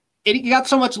 It got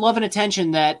so much love and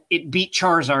attention that it beat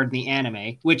Charizard in the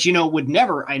anime, which would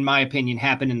never, in my opinion,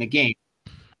 happen in the game.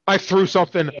 I threw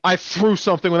something when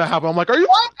that happened. I'm like, are you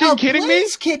fucking kidding me?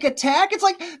 Kick attack? It's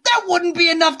like, that wouldn't be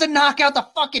enough to knock out the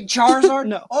fucking Charizard.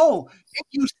 No. Oh, it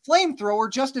used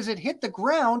Flamethrower just as it hit the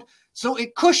ground, so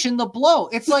it cushioned the blow.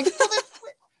 It's like, you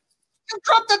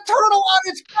dropped the turtle on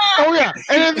its back. Oh, yeah.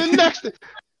 And then the next...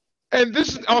 And this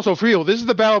is also for real. This is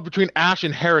the battle between Ash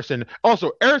and Harrison.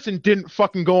 Also, Harrison didn't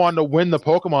fucking go on to win the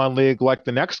Pokemon League like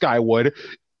the next guy would.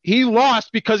 He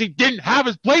lost because he didn't have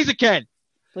his Blaziken.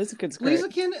 Blaziken's great.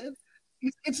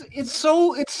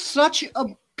 it's such a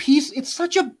piece. It's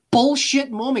such a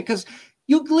bullshit moment because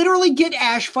you literally get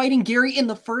Ash fighting Gary in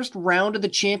the first round of the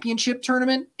championship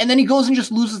tournament, and then he goes and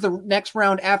just loses the next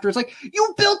round after. It's like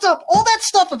you built up all that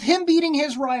stuff of him beating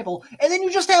his rival, and then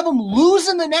you just have him lose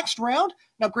in the next round.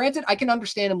 Now, granted, I can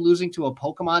understand him losing to a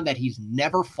Pokemon that he's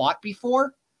never fought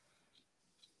before.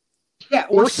 Yeah,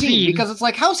 or seen, because it's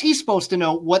like, how's he supposed to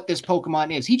know what this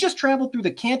Pokemon is? He just traveled through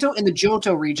the Kanto and the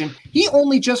Johto region. He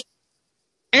only just...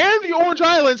 And the Orange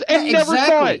Islands, and never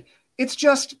saw it. It's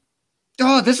just...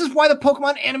 Oh, this is why the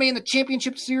Pokemon anime in the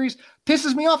Championship Series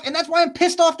pisses me off, and that's why I'm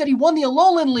pissed off that he won the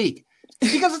Alolan League.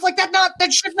 Because it's like,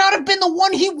 that should not have been the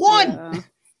one he won! Yeah.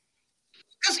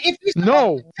 Because if he's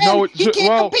he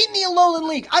can't compete in the Alolan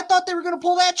League. I thought they were going to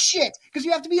pull that shit, because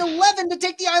you have to be 11 to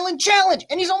take the Island Challenge,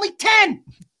 and he's only 10!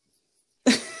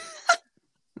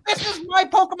 This is my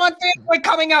Pokemon fanboy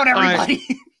coming out, everybody.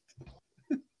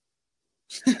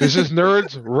 This is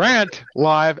Nerds Rant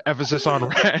Live, emphasis on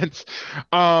rant.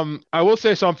 I will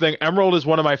say something. Emerald is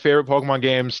one of my favorite Pokemon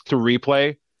games to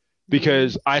replay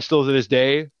because I still to this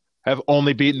day have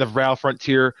only beaten the Battle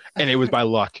Frontier, and it was by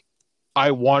luck.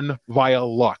 I won via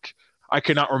luck. I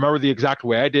cannot remember the exact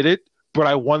way I did it, but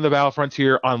I won the Battle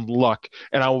Frontier on luck,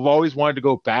 and I've always wanted to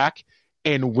go back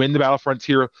and win the Battle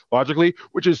Frontier logically,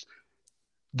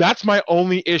 that's my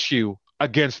only issue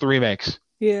against the remakes.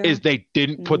 Yeah. Is they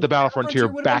didn't put the Battle Frontier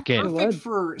back in. Perfect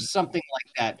for something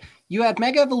like that. You have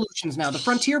Mega Evolutions now. The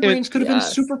Frontier Brains could have been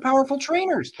super powerful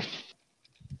trainers.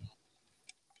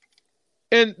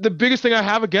 And the biggest thing I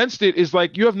have against it is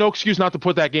like you have no excuse not to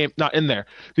put that game not in there,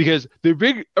 because the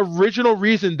big original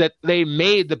reason that they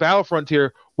made the Battle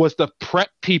Frontier was to prep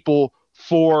people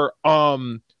for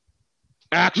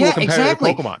actual competitive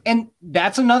Pokemon. And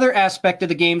that's another aspect of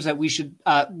the games that we should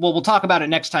we'll talk about it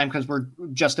next time because we're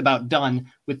just about done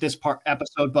with this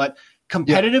episode, but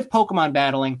competitive Pokemon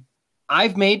battling.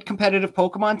 I've made competitive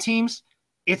Pokemon teams.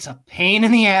 It's a pain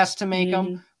in the ass to make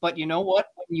them, but you know what?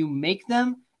 When you make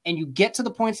them and you get to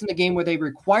the points in the game where they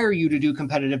require you to do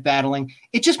competitive battling,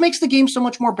 it just makes the game so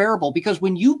much more bearable, because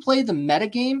when you play the meta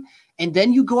game and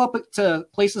then you go up to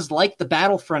places like the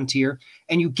Battle Frontier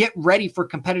and you get ready for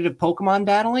competitive Pokemon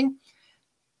battling,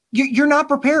 you're not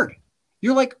prepared.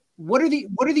 You're like, what are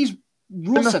these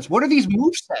rule sets? What are these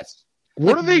move sets?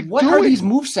 What are they What doing? are these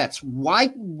move sets? Why,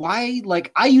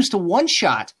 like, I used to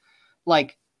one-shot,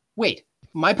 like, wait,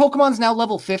 my Pokemon's now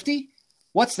level 50?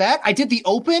 What's that? I did the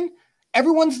open?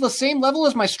 Everyone's the same level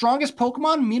as my strongest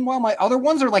Pokemon? Meanwhile, my other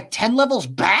ones are like 10 levels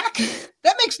back?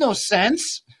 That makes no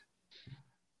sense.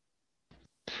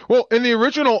 Well, in the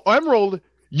original Emerald,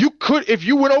 you could, if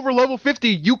you went over level 50,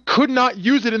 you could not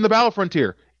use it in the Battle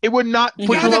Frontier. It would not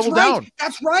put your level down.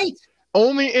 That's right.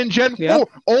 Only in Gen 4.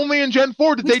 Only in Gen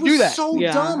 4 did they do that. So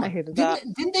dumb. I hated that.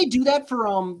 Didn't they do that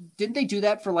for didn't they do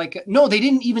that for like no, they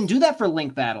didn't even do that for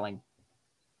Link battling.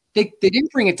 They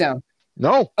didn't bring it down.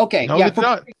 No. Okay. No, it's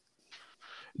not.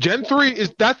 Gen 3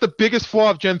 that's the biggest flaw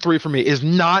of Gen 3 for me, is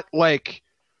not like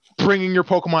bringing your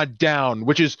Pokemon down,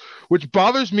 which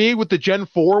bothers me with the Gen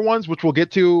 4 ones, which we'll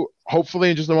get to hopefully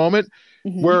in just a moment,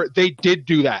 where they did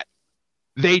do that.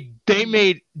 They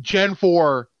made Gen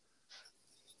 4,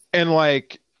 and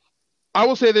like, I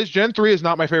will say this, Gen 3 is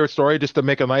not my favorite story, just to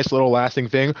make a nice little lasting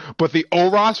thing, but the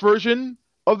Oros version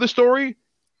of the story,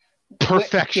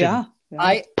 perfection. Yeah.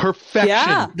 Perfection.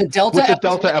 Yeah. The Delta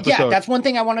episode. Yeah, that's one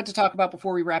thing I wanted to talk about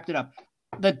before we wrapped it up.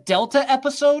 The Delta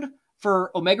episode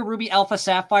for Omega Ruby Alpha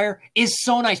Sapphire is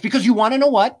so nice, because you want to know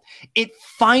what? It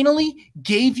finally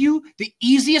gave you the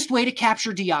easiest way to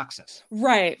capture Deoxys.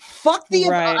 Right. Fuck the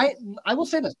I will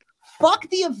say this. Fuck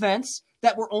the events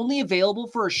that were only available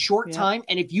for a short time,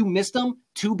 and if you missed them,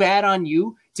 too bad on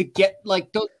you to get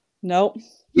like those. Nope.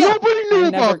 Yeah. Nobody knew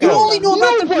about those. You only knew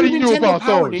about the Nobody knew Nintendo about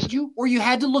Power, those. didn't you? Or you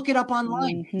had to look it up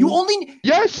online. You only...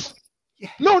 Yes.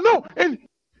 No.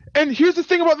 And here's the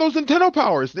thing about those Nintendo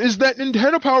Powers, is that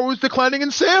Nintendo Power was declining in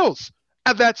sales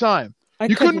at that time.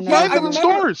 You couldn't find them in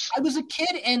stores. I was a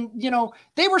kid, and,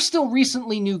 they were still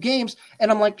recently new games,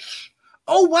 and I'm like,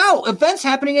 oh, wow, events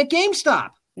happening at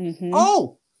GameStop.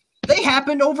 Oh, they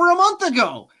happened over a month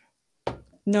ago.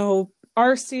 No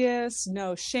Arceus,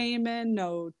 no Shaman,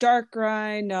 no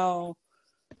Darkrai, no.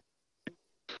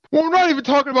 Well, we're not even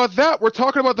talking about that. We're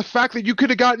talking about the fact that you could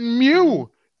have gotten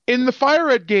Mew in the Fire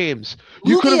Red games.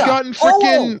 You could have gotten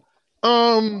freaking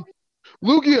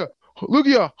Lugia,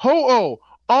 Ho-Oh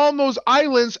on those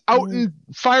islands out in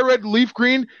Fire Red, Leaf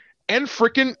Green, and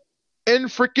freaking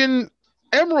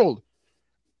Emerald.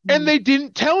 And they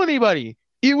didn't tell anybody.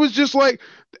 It was just like,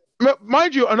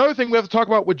 mind you, another thing we have to talk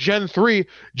about with Gen 3.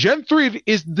 Gen 3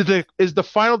 is the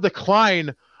final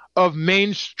decline of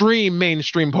mainstream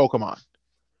Pokemon.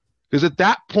 Because at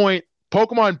that point,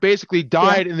 Pokemon basically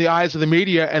died in the eyes of the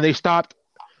media, and they stopped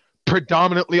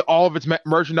predominantly all of its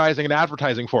merchandising and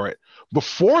advertising for it.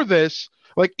 Before this,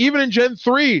 like even in Gen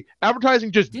 3,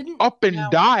 advertising just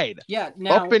died. Yeah,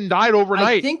 now, up and died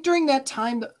overnight. I think during that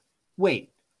time,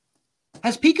 wait,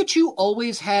 has Pikachu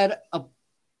always had a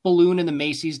balloon in the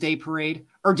Macy's Day Parade?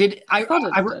 Or did I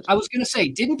was going to say,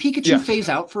 didn't Pikachu phase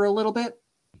out for a little bit?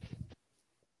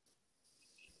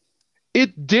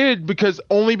 It did because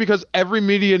every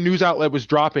media news outlet was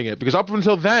dropping it. Because up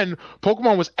until then,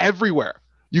 Pokemon was everywhere.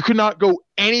 You could not go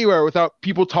anywhere without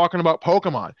people talking about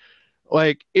Pokemon.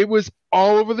 Like, it was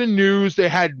all over the news. They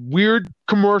had weird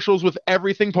commercials with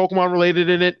everything Pokemon related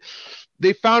in it.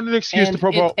 They found an excuse to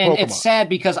promote Pokemon. And it's sad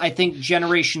because I think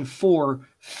Generation 4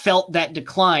 felt that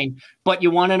decline. But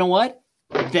you want to know what?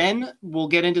 Then we'll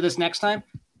get into this next time.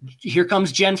 Here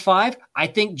comes Gen 5. I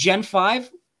think Gen 5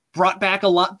 brought a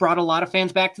lot of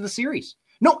fans back to the series.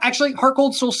 No, actually, Heart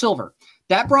Gold, Soul Silver.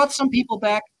 That brought some people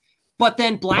back. But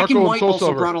then Black and White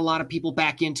also brought a lot of people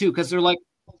back in too, because they're like,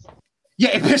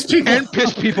 it pissed people and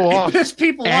pissed people off. It pissed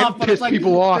people off. But it's like,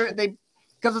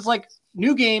 because it's like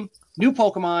new game, new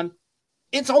Pokemon.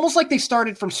 It's almost like they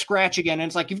started from scratch again. And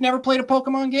it's like, you've never played a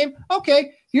Pokemon game?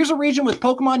 Okay, here's a region with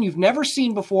Pokemon you've never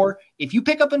seen before. If you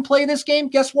pick up and play this game,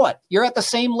 guess what? You're at the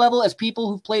same level as people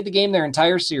who've played the game their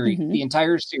entire series, the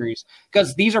entire series,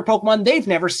 because these are Pokemon they've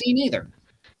never seen either.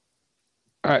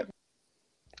 All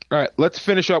right, let's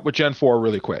finish up with Gen 4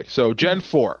 really quick. So Gen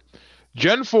 4.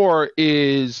 Gen 4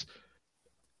 is,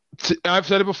 I've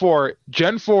said it before,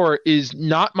 Gen 4 is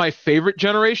not my favorite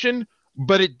generation,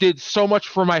 but it did so much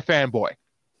for my fanboy.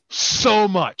 So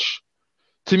much.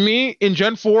 To me, in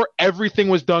Gen 4, everything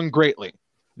was done greatly.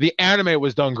 The anime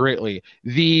was done greatly.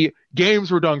 The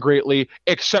games were done greatly,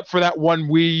 except for that one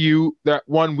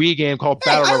Wii game called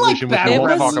Battle Revolution, which we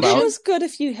won't talk about. It was good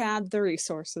if you had the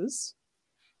resources.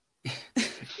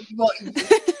 Well,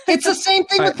 it's the same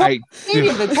thing with Pokemon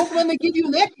Stadium. The Pokemon they give you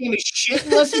in that game is shit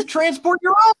unless you transport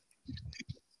your own.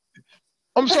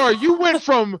 I'm sorry, you went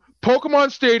from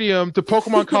Pokemon Stadium to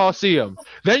Pokemon Coliseum.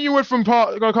 Then you went from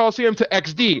Coliseum to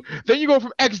XD. Then you go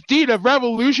from XD to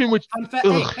Revolution, which...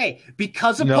 Hey,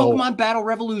 because of Pokemon Battle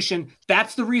Revolution,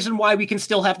 that's the reason why we can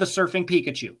still have the surfing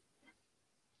Pikachu.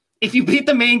 If you beat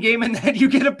the main game and then you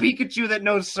get a Pikachu that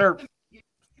knows surf.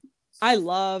 I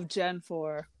love Gen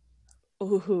 4.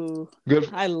 Ooh, good.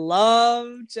 I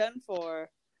love Gen 4.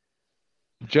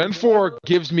 Gen 4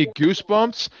 gives me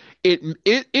goosebumps.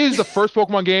 It is the first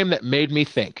Pokemon game that made me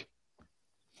think.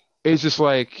 It's just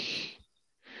like,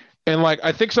 and like,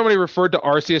 I think somebody referred to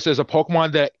Arceus as a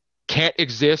Pokemon that can't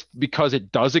exist because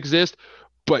it does exist,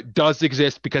 but does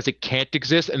exist because it can't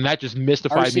exist, and that just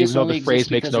mystified Arceus me, even though the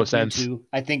phrase makes no sense. Mewtwo.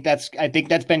 I think that's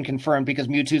been confirmed because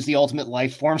Mewtwo is the ultimate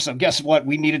life form. So guess what?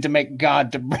 We needed to make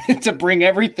God to bring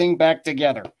everything back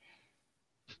together.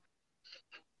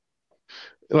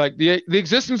 Like the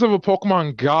existence of a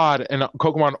Pokemon God and a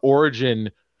Pokemon origin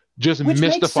just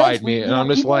mystified me, and I'm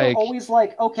just like, always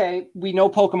like, okay, we know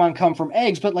Pokemon come from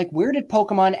eggs, but like, where did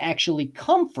Pokemon actually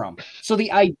come from? So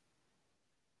they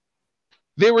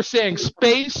were saying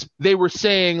space. They were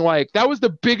saying like that was the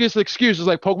biggest excuse. Is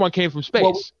like Pokemon came from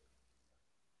space,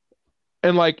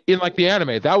 and like in like the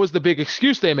anime, that was the big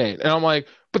excuse they made. And I'm like,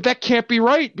 but that can't be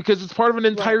right because it's part of an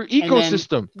entire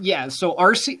ecosystem. So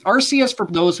Arceus, for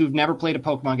those who've never played a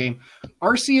Pokemon game,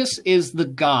 Arceus is the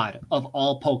god of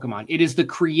all Pokemon. It is the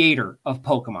creator of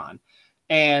Pokemon.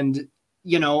 And,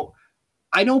 you know,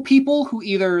 I know people who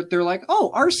they're like,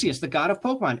 oh, Arceus, the god of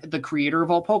Pokemon, the creator of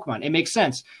all Pokemon. It makes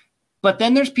sense. But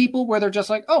then there's people where they're just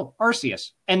like, oh,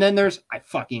 Arceus. And then there's, I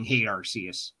fucking hate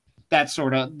Arceus. That's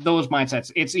sort of those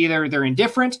mindsets. It's either they're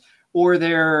indifferent or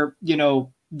they're, you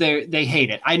know, they hate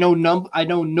it. I know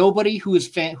nobody who has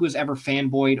ever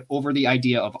fanboyed over the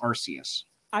idea of Arceus.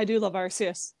 I do love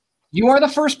Arceus. You are the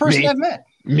first person I've met.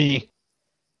 Me.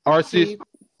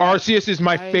 Arceus is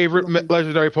my favorite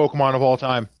legendary Pokemon of all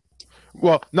time.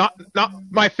 Well, not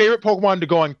my favorite Pokemon to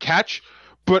go and catch,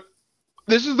 but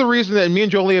this is the reason that me and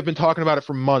Jolie have been talking about it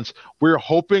for months. We're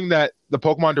hoping that the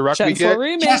Pokemon Direct we get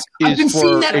yes, I've been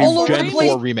seeing that all over the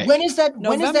place. Remake. When is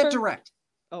that Direct?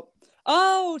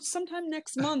 Oh, sometime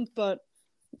next month, but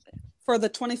for the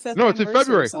 25th. No, it's in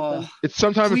February. It's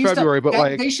sometime in February, but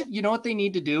like they should. You know what they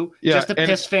need to do just to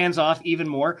piss fans off even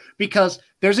more, because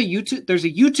there's a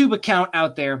YouTube account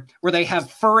out there where they have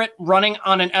Furret running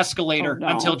on an escalator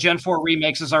until Gen 4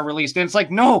 remakes are released, and it's like,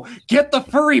 no, get the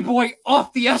furry boy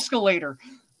off the escalator.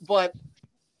 But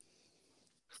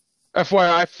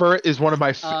FYI, Furt is one of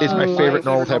my my favorite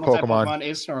normal type normal Pokemon.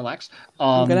 Is Snorlax.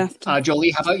 I'm gonna have to-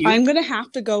 Jolie, how about you? I'm gonna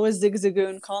have to go with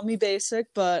Zigzagoon. Call me basic,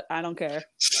 but I don't care.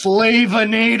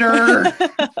 Slavinator.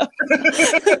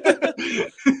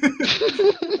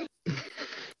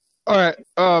 All right,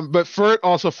 but Furt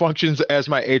also functions as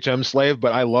my HM slave,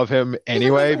 but I love him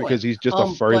anyway because he's just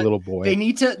a furry little boy. They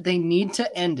need to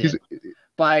end it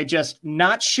by just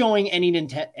not showing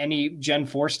any Gen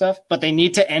 4 stuff, but they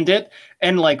need to end it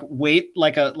and like wait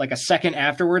like a second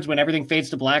afterwards when everything fades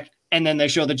to black, and then they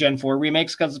show the Gen 4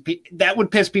 remakes, because that would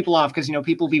piss people off, because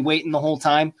people be waiting the whole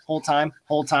time,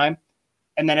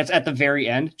 and then it's at the very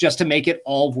end just to make it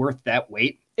all worth that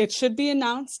wait. It should be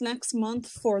announced next month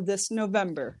for this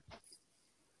November.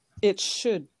 It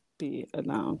should be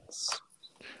announced.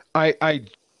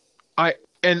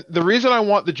 And the reason I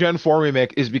want the Gen 4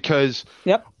 remake is because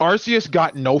Arceus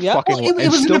got no fucking luck. It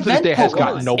and was still an to this day has Pokemon.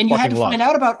 gotten no and fucking you had to luck. find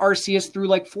out about Arceus through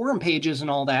like forum pages and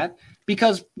all that,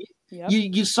 because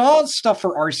you saw stuff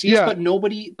for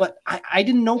Arceus, but I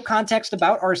didn't know context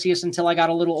about Arceus until I got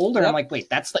a little older. I'm like, wait,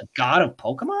 that's the god of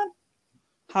Pokemon?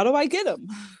 How do I get him?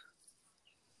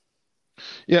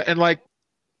 Yeah, and like,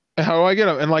 how do I get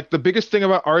him? And like, the biggest thing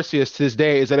about Arceus to this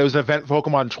day is that it was an event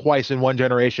Pokemon twice in one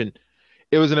generation.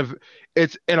 It was an event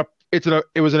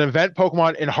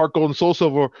Pokemon in Heart Gold and Soul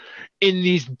Silver in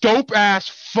these dope ass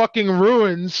fucking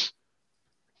ruins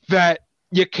that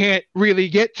you can't really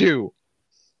get to,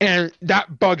 and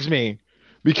that bugs me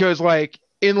because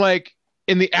in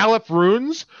the Aleph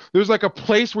ruins, there's like a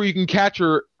place where you can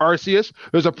capture Arceus.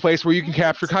 There's a place where you can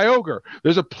capture Kyogre.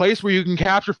 There's a place where you can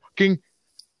capture fucking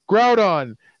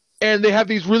Groudon. And they have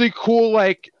these really cool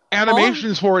like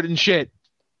animations for it and shit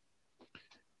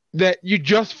that you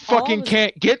just fucking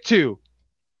can't get to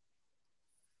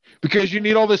because you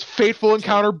need all this fateful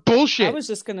encounter bullshit. I was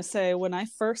just gonna say, when I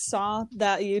first saw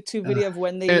that YouTube video of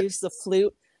when they used the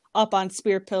flute up on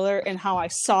Spear Pillar and how I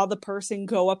saw the person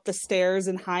go up the stairs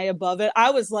and high above it, I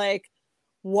was like,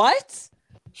 what?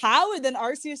 How? And then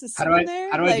Arceus is sitting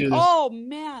there? How do I do this? Oh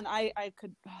man, I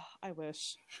could. I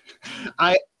wish.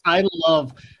 I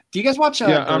love. Do you guys watch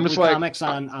I'm just like, comics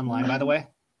online? By the way,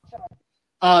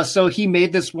 so he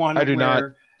made this one. I do not.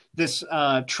 This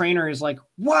trainer is like,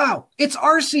 "Wow, it's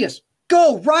Arceus!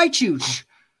 Go Raichu!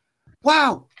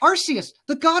 Wow, Arceus,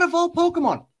 the god of all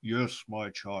Pokemon! Yes, my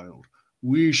child,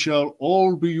 we shall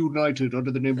all be united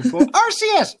under the name of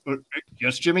Arceus!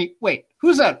 Yes, Jimmy. Wait,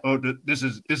 who's that? Oh, this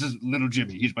is little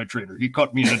Jimmy. He's my trainer. He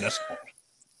caught me in a nest ball."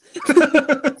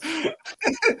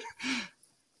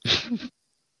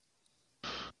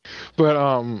 But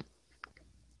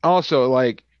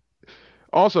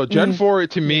also Gen 4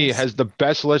 to me has the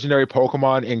best legendary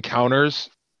Pokemon encounters.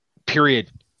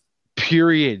 Period.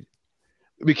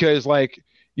 Because like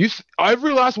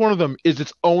every last one of them is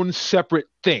its own separate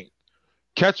thing.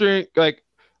 Catching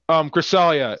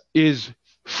Cresselia is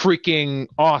freaking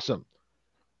awesome.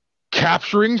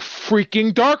 Capturing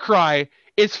freaking Darkrai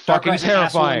is fucking Darkrai's an asshole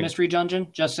in terrifying. Mystery Dungeon.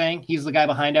 Just saying, he's the guy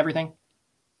behind everything.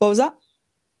 What was that?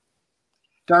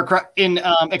 Darkrai in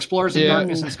Explorers of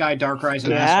Darkness and Sky. Darkrai's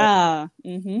an asshole.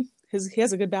 Yeah. Mm-hmm. He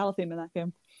has a good battle theme in that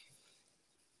game.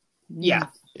 Yeah.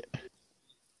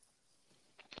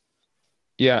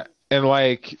 Yeah, and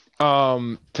like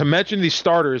to mention these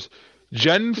starters,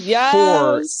 Gen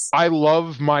 4, I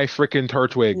love my freaking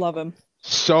Turtwig. Love him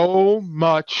so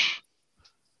much.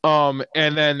 And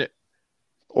then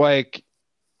like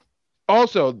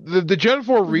also the Gen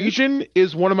 4 region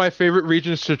is one of my favorite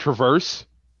regions to traverse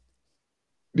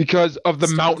because of the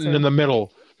mountain in the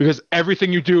middle. Because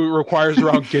everything you do requires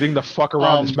around getting the fuck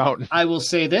around this mountain. I will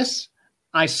say this.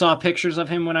 I saw pictures of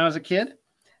him when I was a kid,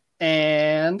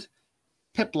 and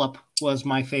Piplup was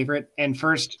my favorite and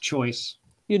first choice.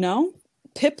 You know,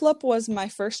 Piplup was my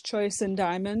first choice in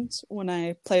Diamond when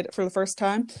I played it for the first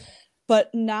time. But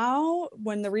now,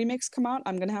 when the remakes come out,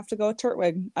 I'm going to have to go with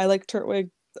Turtwig. I like Turtwig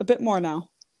a bit more now.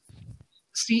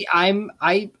 See,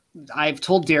 I've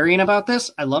told Darian about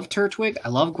this. I love Turtwig. I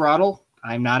love Grotle.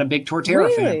 I'm not a big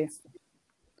Torterra fan.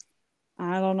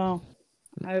 I don't know.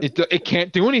 It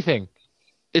can't do anything.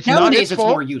 It's nowadays not its fault.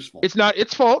 More useful. It's not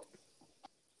its fault.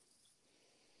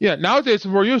 Yeah, nowadays it's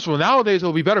more useful. Nowadays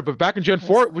it'll be better. But back in Gen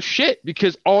 4, it was shit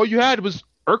because all you had was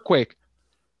Earthquake,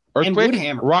 and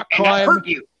Woodhammer, Rock Climb,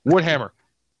 Woodhammer.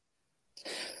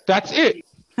 That's it.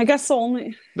 I guess the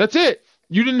only. That's it.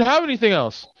 You didn't have anything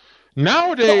else.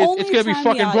 Nowadays, it's going to be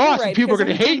fucking boss, and people are going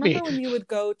to hate me. When you would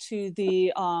go to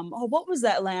the, what was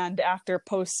that land after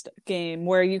post-game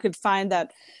where you could find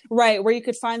that, where you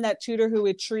could find that tutor who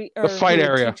would treat, or the fight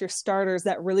area, teach your starters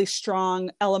that really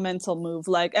strong elemental move,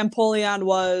 like Empoleon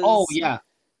was. Oh, yeah.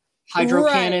 Hydro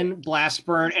Right. Cannon, Blast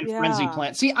Burn, and Frenzy Yeah.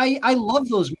 Plant. See, I love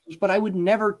those moves, but I would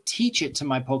never teach it to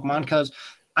my Pokemon because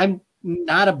I'm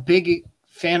not a big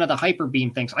fan of the Hyper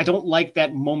Beam things. I don't like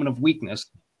that moment of weakness.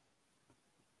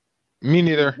 Me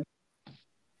neither.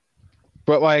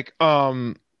 But like,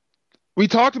 we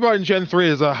talked about in Gen 3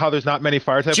 is how there's not many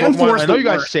fire type Gen 4 Pokemon. is I know the you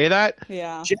guys worst. say that,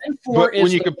 Yeah. Gen 4 but is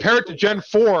when you compare it to Gen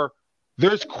 4,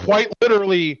 there's quite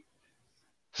literally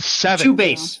 7. 2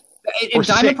 base. In Or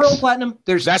Diamond, 6. Pearl, Platinum,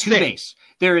 there's That's 2 it. base.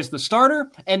 There is the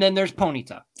starter, and then there's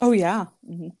Ponyta. Oh yeah.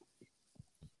 Mhm.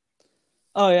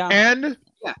 Oh yeah. And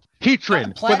Yeah. Heatran,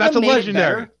 but Platinum that's a made it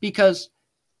legendary. better because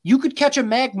you could catch a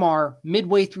Magmar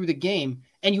midway through the game,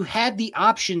 and you had the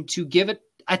option to give it.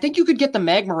 I think you could get the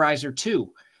Magmarizer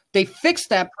too. They fixed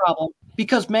that problem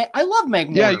because I love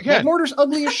Magmortar. Yeah, you can. Magmortar's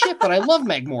ugly as shit, but I love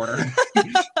Magmortar.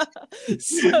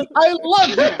 So- I love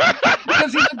him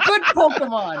because he's a good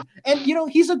Pokemon, and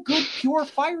he's a good pure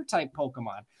Fire type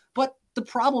Pokemon. But the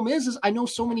problem is I know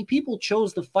so many people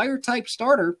chose the Fire type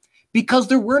starter because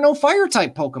there were no Fire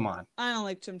type Pokemon. I don't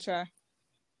like Chimchar.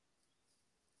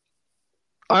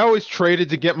 I always traded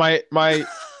to get my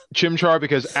Chimchar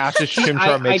because Ash's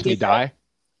Chimchar makes me did that. die.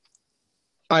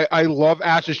 I love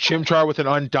Ash's Chimchar with an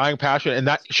undying passion, and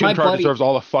that My Chimchar buddy- deserves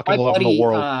all the fucking My love in buddy, the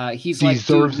world. he's like, dude,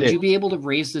 Deserves would it. you be able to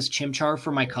raise this Chimchar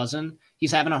for my cousin?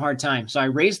 He's having a hard time. So I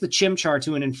raised the Chimchar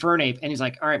to an Infernape, and he's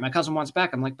like, all right, my cousin wants it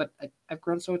back. I'm like, but I've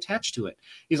grown so attached to it.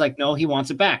 He's like, no, he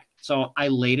wants it back. So I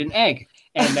laid an egg,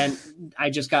 and then I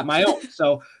just got my own.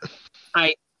 So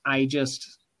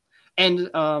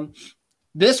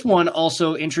this one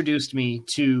also introduced me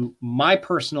to my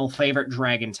personal favorite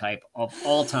dragon type of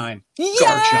all time, Garchomp.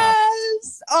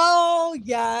 Yes. Oh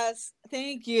yes.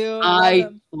 Thank you. I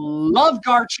love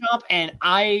Garchomp, and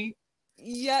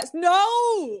Yes.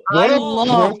 No. What I a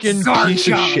love broken piece of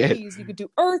Garchomp. shit. Jeez, you could do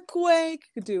Earthquake.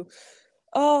 You could do.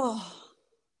 Oh.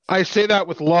 I say that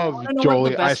with love, wanna know what the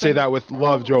Jolie. I best say thing- that with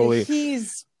love, Jolie.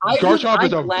 He's. Garchomp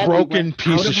is a gladly broken went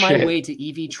piece out of of my shit. way to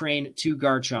EV train 2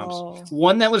 Garchomps. Oh.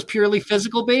 One that was purely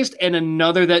physical based, and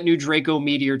another that knew Draco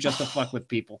Meteor just to fuck with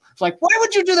people. It's like, why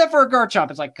would you do that for a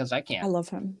Garchomp? It's like, because I I can't. love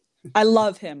him. I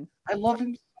love him. I love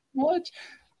him so much.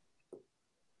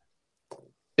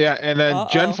 Yeah, and then Uh-oh.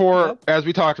 Gen 4, Yep. as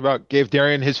we talked about, gave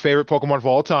Darian his favorite Pokemon of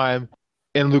all time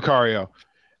in Lucario.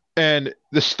 And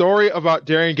the story about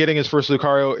Darian getting his first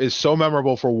Lucario is so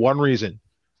memorable for one reason.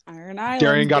 Iron Island.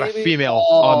 Darian got baby. a female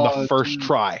on the first dude.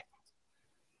 try.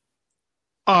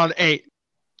 On 8.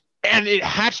 And it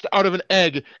hatched out of an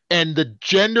egg, and the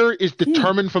gender is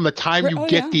determined from the time you Oh,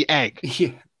 get yeah. the egg.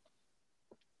 Yeah.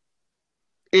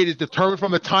 It is determined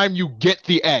from the time you get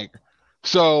the egg.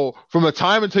 So from the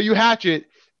time until you hatch it,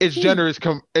 its gender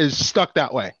is stuck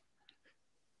that way.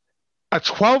 A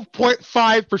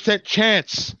 12.5%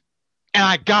 chance, and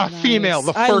I got a Nice. female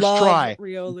the I first love try.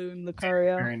 Riolu and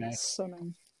Lucario. Very nice. So nice.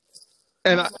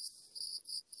 And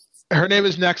her name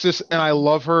is Nexus, and I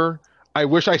love her. I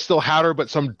wish I still had her, but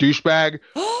some douchebag.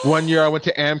 One year I went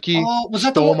to Amkey, Oh, was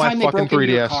that the stole one my time they fucking broke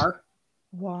into your 3DS. car?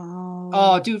 Wow.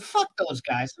 Oh, dude, fuck those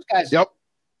guys. Those guys. Yep,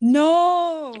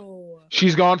 No.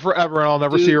 she's gone forever, and I'll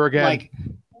never dude, see her again. Like,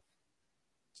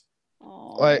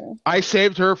 Like I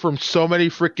saved her from so many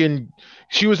freaking.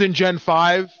 She was in Gen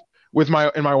 5 with my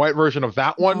white version of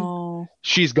that one. No.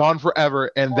 She's gone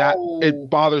forever, and that it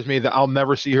bothers me that I'll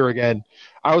never see her again.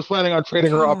 I was planning on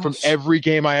trading her up from Gosh. every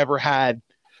game I ever had.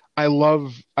 I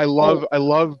love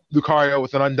Lucario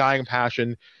with an undying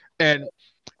passion, and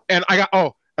I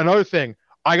got another thing.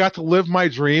 I got to live my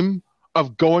dream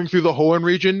of going through the Hoenn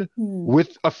region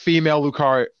with a female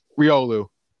Lucario Riolu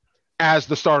as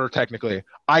the starter. Technically,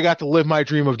 I got to live my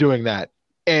dream of doing that,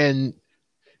 and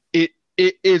it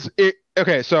is.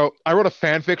 Okay, so I wrote a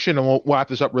fan fiction, and we'll wrap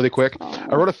this up really quick.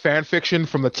 I wrote a fan fiction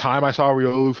from the time I saw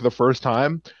Riolu for the first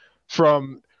time,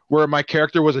 from where my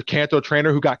character was a Kanto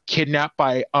trainer who got kidnapped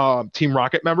by Team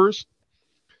Rocket members.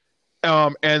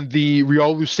 And the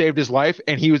Riolu saved his life,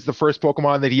 and he was the first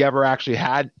Pokemon that he ever actually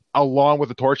had, along with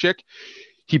the Torchic.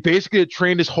 He basically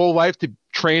trained his whole life to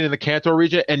train in the Kanto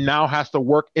region, and now has to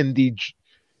work in the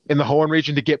Hoenn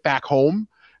region to get back home.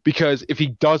 Because if he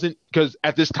doesn't, because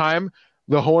at this time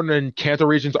the Hoenn and Kanto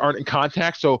regions aren't in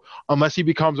contact, so unless he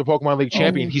becomes a Pokemon League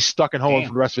champion, he's stuck in Hoenn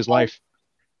for the rest of his life.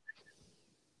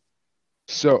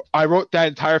 So I wrote that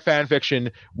entire fan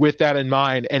fiction with that in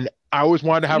mind, and I always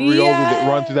wanted to have Riolu that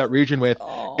run through that region with.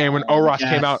 And when Oros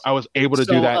came out, I was able to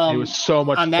do that. It was so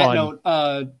much on fun. that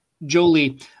note,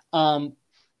 Jolie,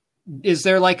 is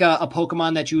there like a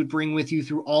Pokemon that you would bring with you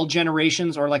through all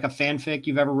generations, or like a fanfic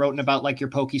you've ever written about, like your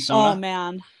Pokesona? Oh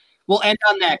man. We'll end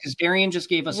on that because Darian just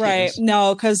gave us Right. his.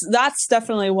 No, because that's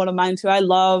definitely one of mine too. I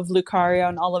love Lucario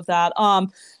and all of that.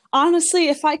 Honestly,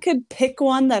 if I could pick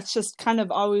one that's just kind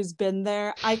of always been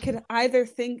there, I could either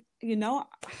think,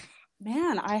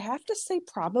 man, I have to say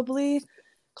probably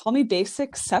Call Me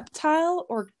Basic, Sceptile,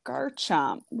 or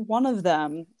Garchomp. One of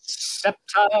them.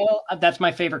 Sceptile, that's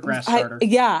my favorite grass starter.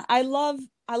 I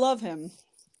love him.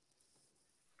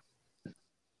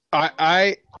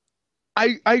 I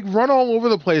run all over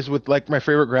the place with like my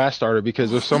favorite grass starter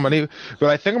because there's so many, but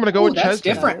I think I'm gonna go with that's Chespin.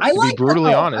 different. To be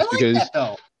brutally honest, because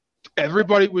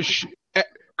everybody was.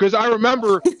 Because I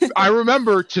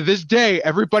remember to this day,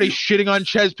 everybody shitting on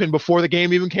Chespin before the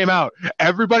game even came out.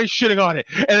 Everybody shitting on it,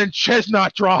 and then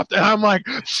Chestnut dropped, and I'm like,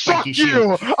 "Fuck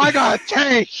you! I got a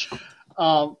tank."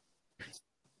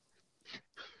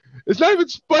 It's not even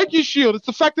Spiky Shield. It's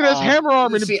the fact that it has Hammer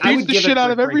Arm and it beats the shit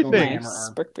out of everything.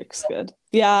 Brick Break's good.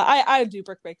 Yeah, I do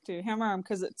Brick Break too. Hammer Arm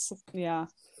because it's All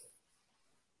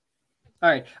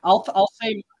right, I'll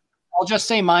just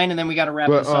say mine, and then we got to wrap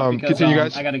this up because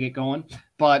I got to get going.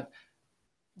 But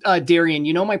Darian,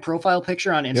 my profile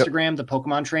picture on Instagram, the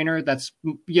Pokemon trainer. That's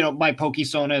my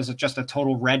Pokesona is just a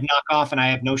total red knockoff, and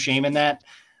I have no shame in that.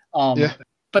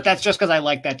 But that's just because I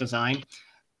like that design.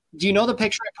 Do you know the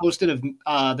picture I posted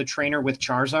of the trainer with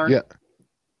Charizard? Yeah.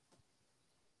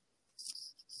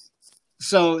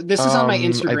 So this is on my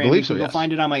Instagram. I believe so, You'll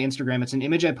find it on my Instagram. It's an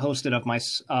image I posted of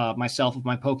myself of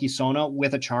my Pokesona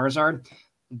with a Charizard.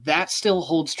 That still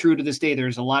holds true to this day.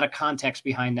 There's a lot of context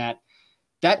behind that.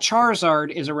 That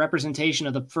Charizard is a representation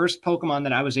of the first Pokemon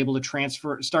that I was able to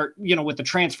with the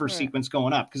transfer sequence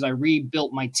going up, because I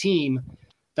rebuilt my team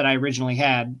that I originally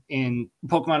had in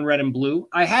Pokemon Red and Blue.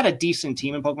 I had a decent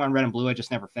team in Pokemon Red and Blue. I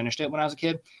just never finished it when I was a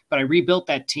kid, but I rebuilt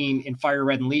that team in Fire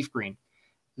Red and Leaf Green.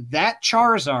 That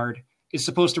Charizard is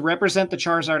supposed to represent the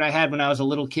Charizard I had when I was a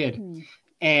little kid.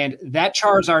 And that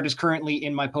Charizard is currently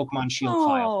in my Pokemon Shield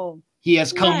file. He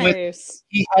has come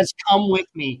with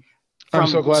me from I'm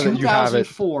so glad 2004. that you have it.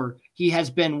 He has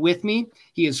been with me.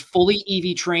 He is fully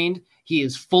EV trained. He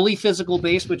is fully physical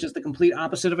based, which is the complete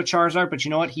opposite of a Charizard. But you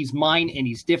know what? He's mine and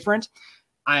he's different.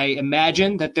 I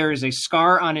imagine that there is a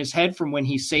scar on his head from when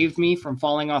he saved me from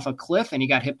falling off a cliff and he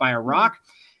got hit by a rock.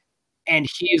 And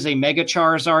he is a Mega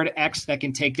Charizard X that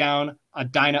can take down a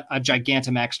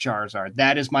Gigantamax Charizard.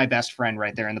 That is my best friend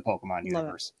right there in the Pokemon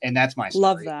universe. And that's my story.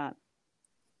 Love that.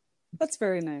 That's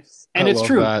very nice. And it's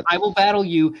true. That. I will battle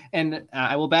you, and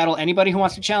I will battle anybody who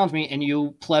wants to challenge me, and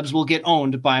you plebs will get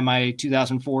owned by my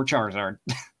 2004 Charizard.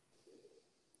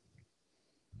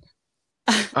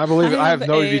 I believe it. I have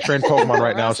no EV trained Pokemon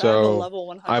right now, so level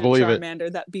 100 I believe Charmander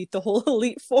that beat the whole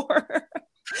Elite Four.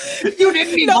 You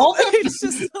didn't evolve it? It's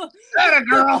just that a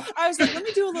girl. I was like, let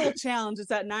me do a little challenge.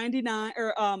 It's at 99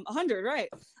 or 100, right?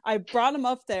 I brought him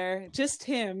up there, just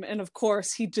him, and of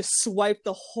course he just swiped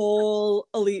the whole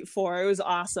Elite Four. It was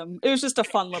awesome. It was just a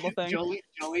fun little thing. Joey,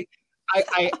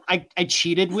 I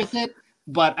cheated with it,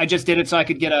 but I just did it so I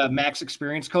could get a max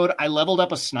experience code. I leveled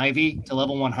up a Snivy to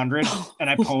level 100, and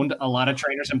I pwned a lot of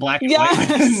trainers in black and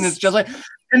white. And it's just like,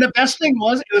 and the best thing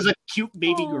was, it was a cute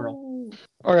baby girl.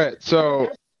 All right, so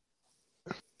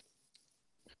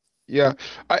yeah,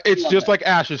 it's just like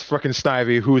Ash's fucking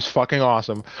Snivy, who's fucking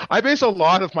awesome. I base a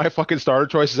lot of my fucking starter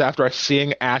choices after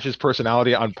seeing Ash's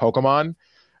personality on Pokemon. And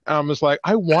I'm just like,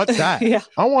 I want that.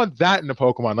 I want that in a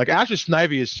Pokemon. Like, Ash's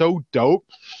Snivy is so dope.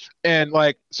 And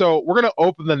like, so we're going to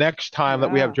open the next time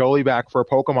that we have Jolie back for a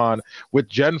Pokemon with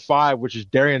Gen 5, which is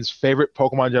Darian's favorite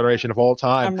Pokemon generation of all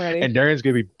time. I'm ready. And Darian's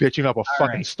going to be bitching up a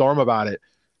fucking storm about it.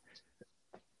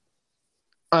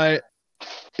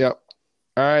 Yep.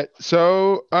 All right,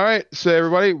 so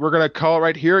everybody, we're gonna call it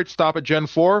right here. Stop at Gen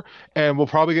 4, and we'll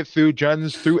probably get through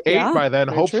Gens through 8 by then,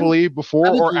 hopefully before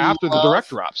or after the Direct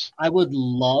drops. I would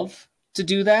love to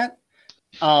do that.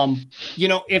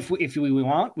 If we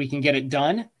want, we can get it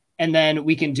done, and then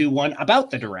we can do one about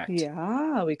the Direct.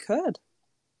 Yeah, we could.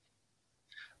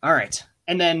 All right,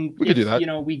 and then we could do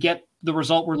that. We get the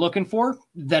result we're looking for,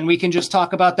 then we can just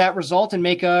talk about that result and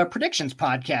make a predictions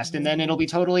podcast, and then it'll be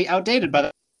totally outdated by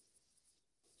the.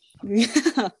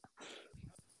 Yeah.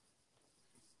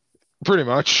 Pretty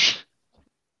much.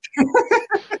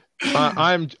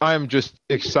 I'm just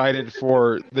excited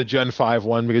for the Gen 5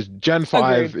 one because Gen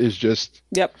 5 is just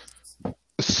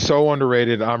so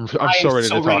underrated. I'm so ready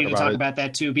to talk about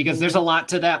that too, because there's a lot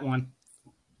to that one.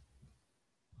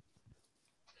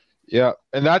 Yeah,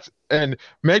 and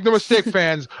make no mistake,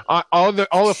 fans, all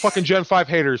the fucking Gen 5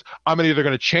 haters, I'm either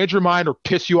going to change your mind or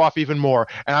piss you off even more.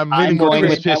 And I'm leaning more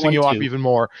towards pissing you off even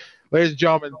more. Ladies and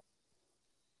gentlemen,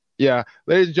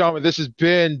 this has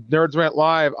been Nerds Rant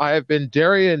Live. I have been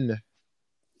Darian.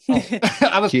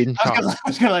 I was going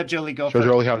to let Jolie go. Show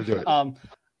Jolie how to do it.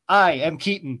 I am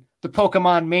Keaton, the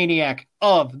Pokemon maniac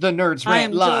of the Nerds I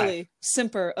Rant am Live. Jolie,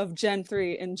 simper of Gen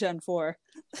 3 and Gen 4.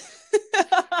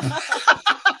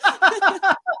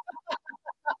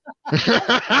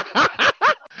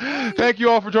 Thank you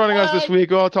all for joining us this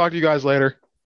week. I'll talk to you guys later.